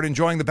and start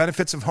enjoying the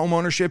benefits of home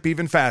ownership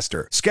even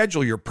faster.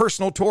 Schedule your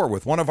personal tour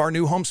with one of our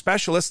new home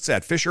specialists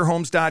at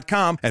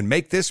FisherHomes.com and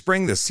make this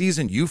spring the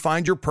season you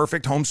find your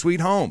perfect home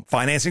sweet home.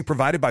 Financing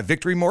provided by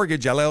Victory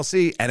Mortgage,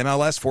 LLC,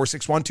 NMLS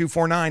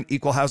 461249,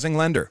 Equal Housing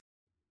Lender.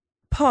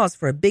 Pause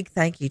for a big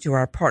thank you to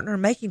our partner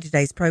making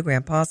today's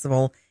program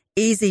possible,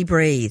 Easy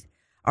Breathe.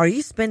 Are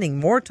you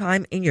spending more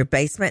time in your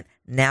basement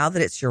now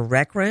that it's your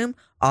rec room,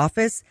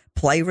 office,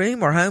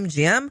 playroom, or home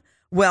gym?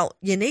 Well,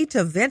 you need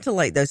to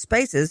ventilate those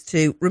spaces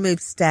to remove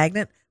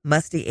stagnant,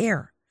 musty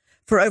air.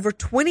 For over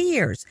 20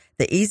 years,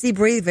 the Easy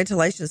Breathe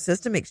ventilation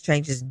system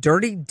exchanges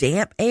dirty,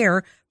 damp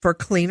air for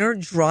cleaner,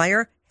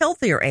 drier,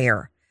 healthier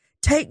air.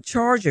 Take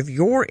charge of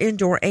your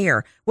indoor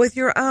air with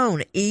your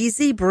own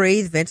Easy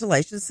Breathe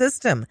ventilation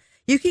system.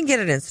 You can get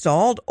it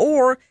installed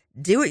or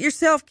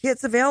do-it-yourself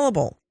kits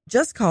available.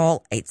 Just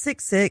call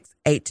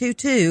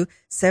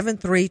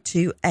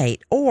 866-822-7328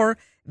 or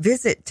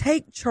visit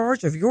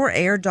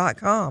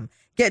takechargeofyourair.com.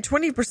 Get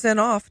 20%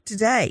 off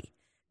today.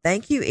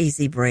 Thank you,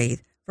 Easy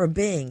Breathe, for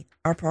being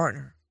our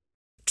partner.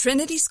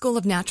 Trinity School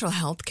of Natural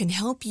Health can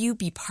help you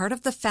be part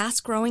of the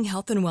fast-growing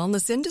health and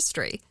wellness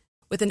industry.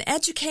 With an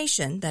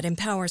education that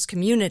empowers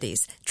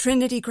communities,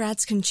 Trinity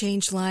grads can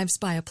change lives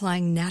by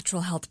applying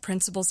natural health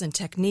principles and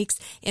techniques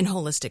in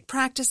holistic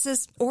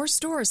practices or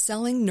stores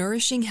selling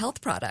nourishing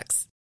health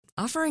products.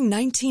 Offering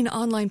 19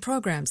 online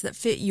programs that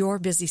fit your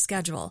busy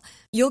schedule,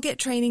 you'll get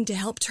training to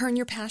help turn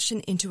your passion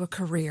into a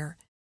career.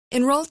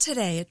 Enroll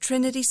today at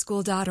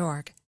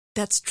trinityschool.org.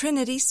 That's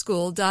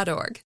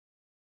trinityschool.org.